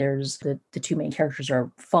rising. There's the two main characters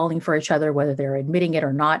are falling for each other, whether they're admitting it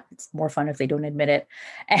or not. It's more fun if they don't admit it.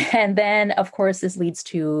 And then, of course, this leads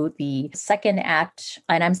to the second act.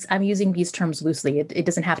 And I'm using these terms loosely. It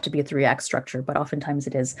doesn't have to be a 3-act structure, but oftentimes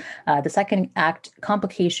it is. The second act,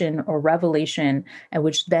 complication or revelation, and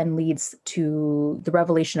which then leads to the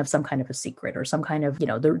revelation of some kind of a secret, or some kind of,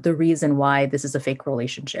 the reason why this is a fake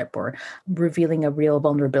relationship, or revealing a real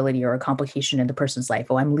vulnerability or a complication in the person's life.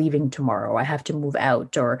 Oh, I'm leaving tomorrow. I have to move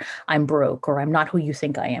out, or I'm broke, or I'm not who you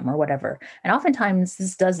think I am, or whatever. And oftentimes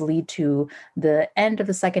this does lead to the end of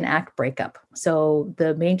the second act breakup. So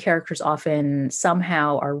the main characters often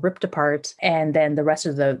somehow are ripped apart, and then the rest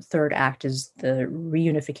of the third act is the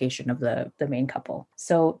reunification of the main couple.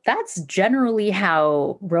 So that's generally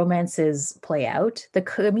how romances play out. The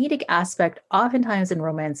comedic aspect oftentimes in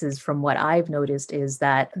romances, from what I've noticed, is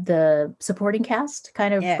that the supporting cast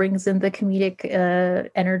kind of brings in the comedic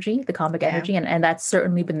energy, the comic energy. And that's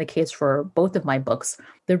certainly been the case for both of my books.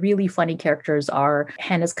 The really funny characters are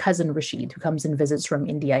Hannah's cousin Rashid, who comes and visits from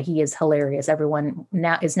India. He is hilarious hilarious. Everyone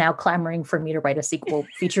is now clamoring for me to write a sequel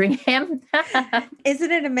featuring him.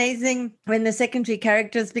 Isn't it amazing when the secondary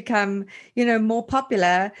characters become, more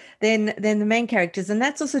popular than the main characters? And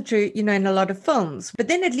that's also true, in a lot of films. But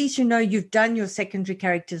then at least you've done your secondary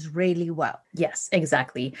characters really well. Yes,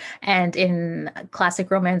 exactly. And in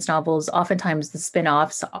classic romance novels, oftentimes the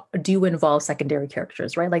spin-offs do involve secondary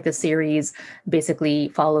characters, right? Like the series basically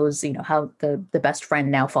follows, how the best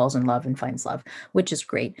friend now falls in love and finds love, which is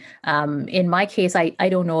great. In my case, I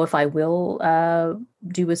don't know if I will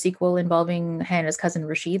do a sequel involving Hannah's cousin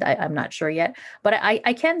Rashid. I'm not sure yet. But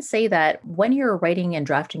I can say that when you're writing and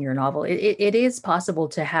drafting your novel, it is possible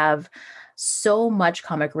to have so much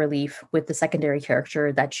comic relief with the secondary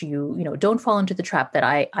character that you don't fall into the trap that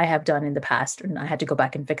I have done in the past, and I had to go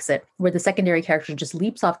back and fix it, where the secondary character just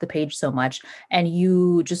leaps off the page so much and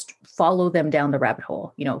you just follow them down the rabbit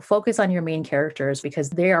hole. Focus on your main characters because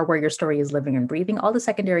they are where your story is living and breathing. All the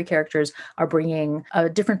secondary characters are bringing a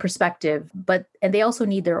different perspective, and they also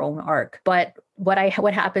need their own arc. But what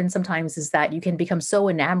happens sometimes is that you can become so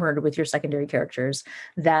enamored with your secondary characters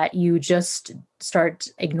that you just start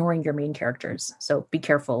ignoring your main characters. So be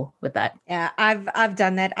careful with that. Yeah, I've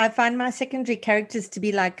done that. I find my secondary characters to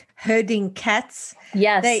be like herding cats.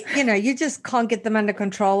 Yes. They, you just can't get them under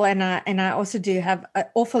control. And I also do have an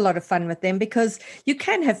awful lot of fun with them because you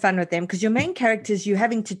can have fun with them because your main characters you're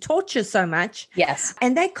having to torture so much. Yes.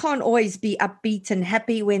 And they can't always be upbeat and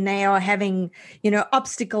happy when they are having,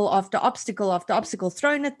 obstacle after obstacle after obstacle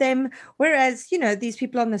thrown at them. Whereas, these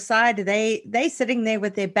people on the side, they sitting there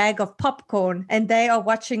with their bag of popcorn and they are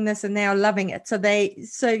watching this and they are loving it.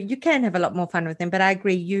 So you can have a lot more fun with them. But I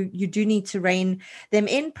agree, you do need to rein them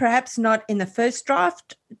in, perhaps not in the first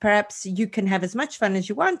draft. Perhaps you can have as much fun as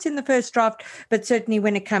you want in the first draft, but certainly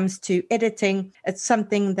when it comes to editing, it's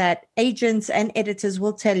something that agents and editors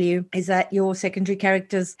will tell you is that your secondary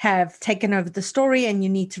characters have taken over the story and you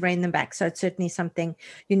need to rein them back. So it's certainly something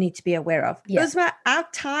you need to be aware of. Yeah. Uzma, our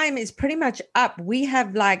time is pretty much up. We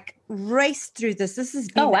have raced through this. This has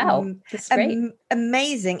been That's great.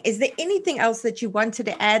 Amazing. Is there anything else that you wanted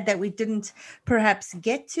to add that we didn't perhaps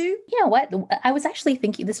get to? You know what? I was actually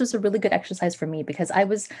thinking this was a really good exercise for me because I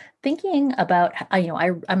was thinking about,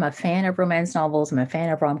 I'm a fan of romance novels. I'm a fan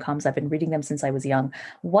of rom-coms. I've been reading them since I was young.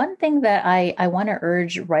 One thing that I want to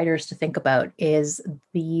urge writers to think about is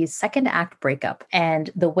the second act breakup and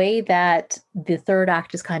the way that the third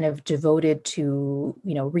act is kind of devoted to,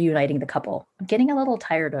 reuniting the couple. I'm getting a little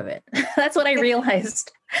tired of it. That's what I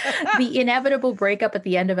realized. The inevitable breakup at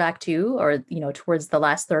the end of Act 2 or, towards the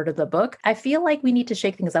last third of the book. I feel like we need to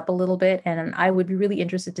shake things up a little bit. And I would be really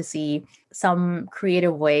interested to see some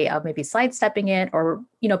creative way of maybe sidestepping it or,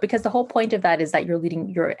 because the whole point of that is that you're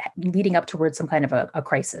leading up towards some kind of a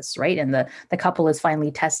crisis, right? And the couple is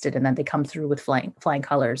finally tested and then they come through with flying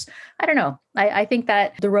colors. I don't know. I think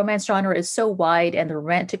that the romance genre is so wide and the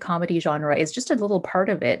romantic comedy genre is just a little part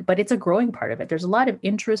of it, but it's a growing part of it. There's a lot of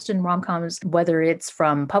interest in rom-coms, whether it's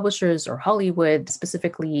from publishers or Hollywood,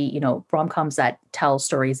 specifically, rom-coms that tell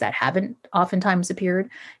stories that haven't oftentimes appeared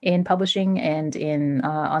in publishing and in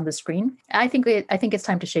on the screen. I think it's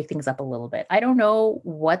time to shake things up a little bit. I don't know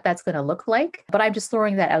what that's going to look like, but I'm just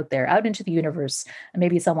throwing that out there, out into the universe.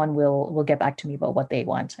 Maybe someone will get back to me about what they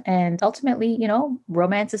want. And ultimately,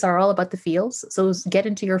 romances are all about the feels. So get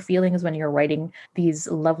into your feelings when you're writing these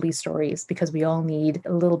lovely stories, because we all need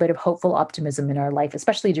a little bit of hopeful optimism in our life,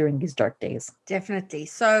 especially during these dark days. Definitely.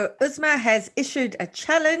 So Uzma has issued a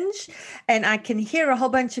challenge, and I can hear a whole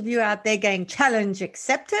bunch of you out there going, challenge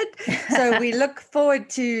accepted. So we look forward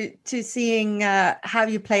to seeing how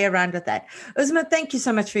you play around with that. Uzma, thank you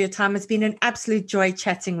so much for your time. It's been an absolute joy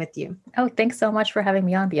chatting with you. Oh, thanks so much for having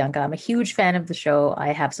me on, Bianca. I'm a huge fan of the show.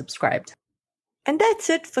 I have subscribed. And that's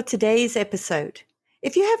it for today's episode.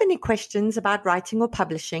 If you have any questions about writing or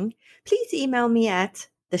publishing, please email me at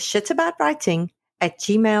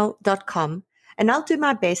theshitaboutwriting@gmail.com, and I'll do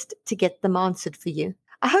my best to get them answered for you.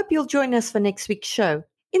 I hope you'll join us for next week's show.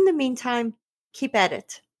 In the meantime, keep at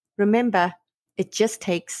it. Remember, it just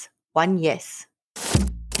takes one yes.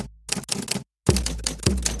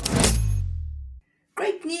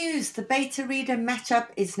 Great news! The beta reader matchup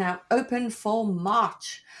is now open for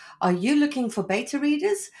March. Are you looking for beta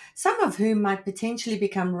readers, some of whom might potentially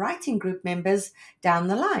become writing group members down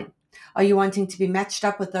the line? Are you wanting to be matched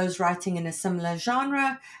up with those writing in a similar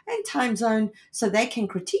genre and time zone so they can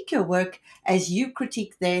critique your work as you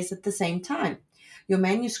critique theirs at the same time? Your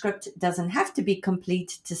manuscript doesn't have to be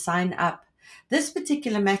complete to sign up. This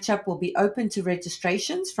particular matchup will be open to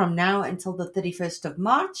registrations from now until the 31st of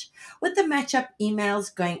March, with the matchup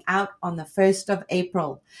emails going out on the 1st of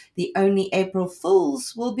April. The only April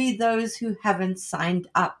Fools will be those who haven't signed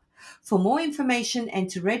up. For more information and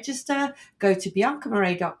to register, go to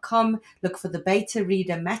biancamarais.com, look for the Beta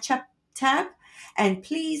Reader Matchup tab, and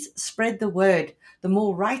please spread the word. The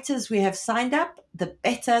more writers we have signed up, the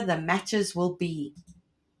better the matches will be.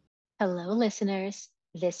 Hello, listeners.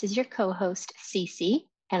 This is your co-host, Cece,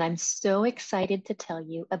 and I'm so excited to tell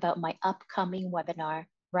you about my upcoming webinar,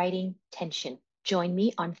 Writing Tension. Join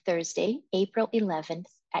me on Thursday, April 11th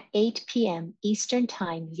at 8 p.m. Eastern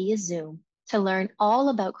Time via Zoom to learn all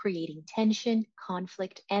about creating tension,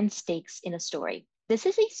 conflict, and stakes in a story. This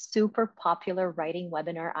is a super popular writing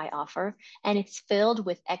webinar I offer, and it's filled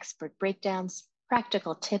with expert breakdowns,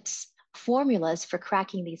 practical tips, formulas for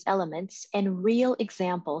cracking these elements, and real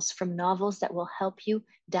examples from novels that will help you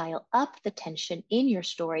dial up the tension in your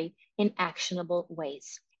story in actionable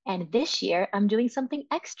ways. And this year, I'm doing something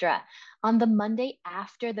extra. On the Monday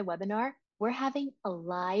after the webinar, we're having a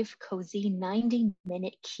live, cozy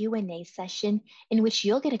 90-minute Q&A session in which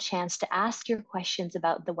you'll get a chance to ask your questions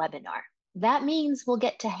about the webinar. That means we'll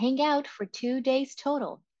get to hang out for 2 days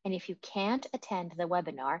total. And if you can't attend the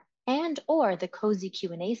webinar and or the cozy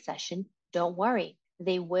Q&A session, don't worry.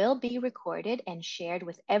 They will be recorded and shared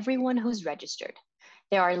with everyone who's registered.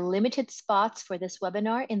 There are limited spots for this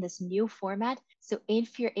webinar in this new format, so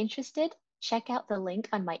if you're interested, check out the link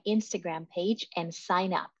on my Instagram page and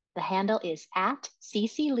sign up. The handle is at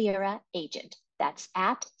CeCelyra Agent. That's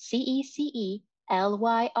at CeCelyra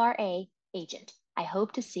Agent. I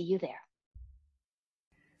hope to see you there.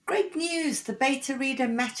 Great news! The Beta Reader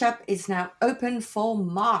Matchup is now open for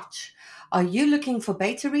March. Are you looking for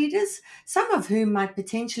beta readers, some of whom might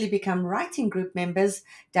potentially become writing group members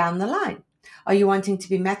down the line? Are you wanting to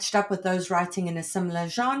be matched up with those writing in a similar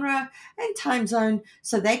genre and time zone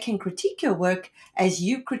so they can critique your work as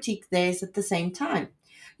you critique theirs at the same time?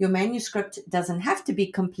 Your manuscript doesn't have to be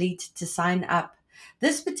complete to sign up.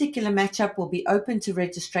 This particular matchup will be open to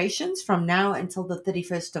registrations from now until the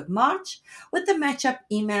 31st of March, with the matchup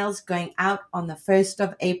emails going out on the 1st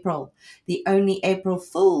of April. The only April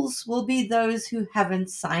Fools will be those who haven't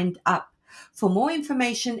signed up. For more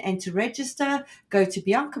information and to register, go to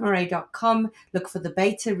biancamarais.com, look for the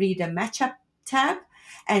Beta Reader Matchup tab,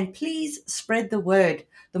 and please spread the word.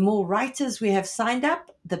 The more writers we have signed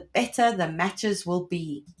up, the better the matches will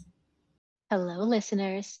be. Hello,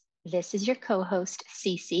 listeners. This is your co-host,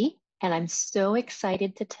 Cece, and I'm so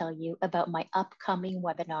excited to tell you about my upcoming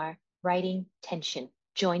webinar, Writing Tension.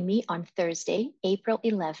 Join me on Thursday, April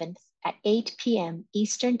 11th at 8 p.m.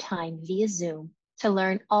 Eastern Time via Zoom to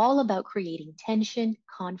learn all about creating tension,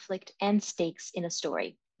 conflict, and stakes in a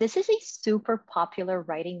story. This is a super popular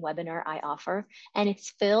writing webinar I offer, and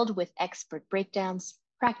it's filled with expert breakdowns,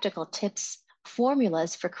 practical tips,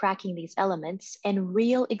 formulas for cracking these elements, and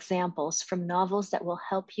real examples from novels that will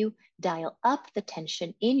help you dial up the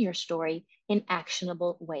tension in your story in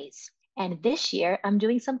actionable ways. And this year, I'm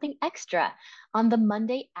doing something extra. On the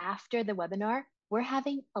Monday after the webinar, we're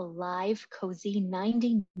having a live, cozy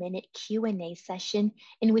 90-minute Q&A session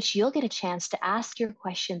in which you'll get a chance to ask your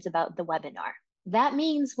questions about the webinar. That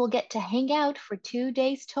means we'll get to hang out for 2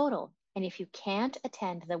 days total. And if you can't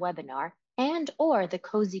attend the webinar and or the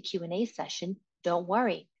cozy Q&A session, don't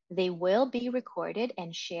worry. They will be recorded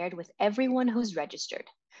and shared with everyone who's registered.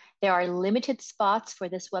 There are limited spots for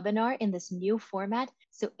this webinar in this new format,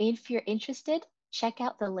 so if you're interested, check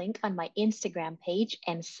out the link on my Instagram page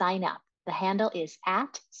and sign up. The handle is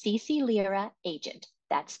at CeCelyra Agent.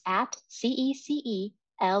 That's at CeCelyra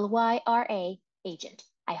Agent.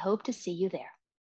 I hope to see you there.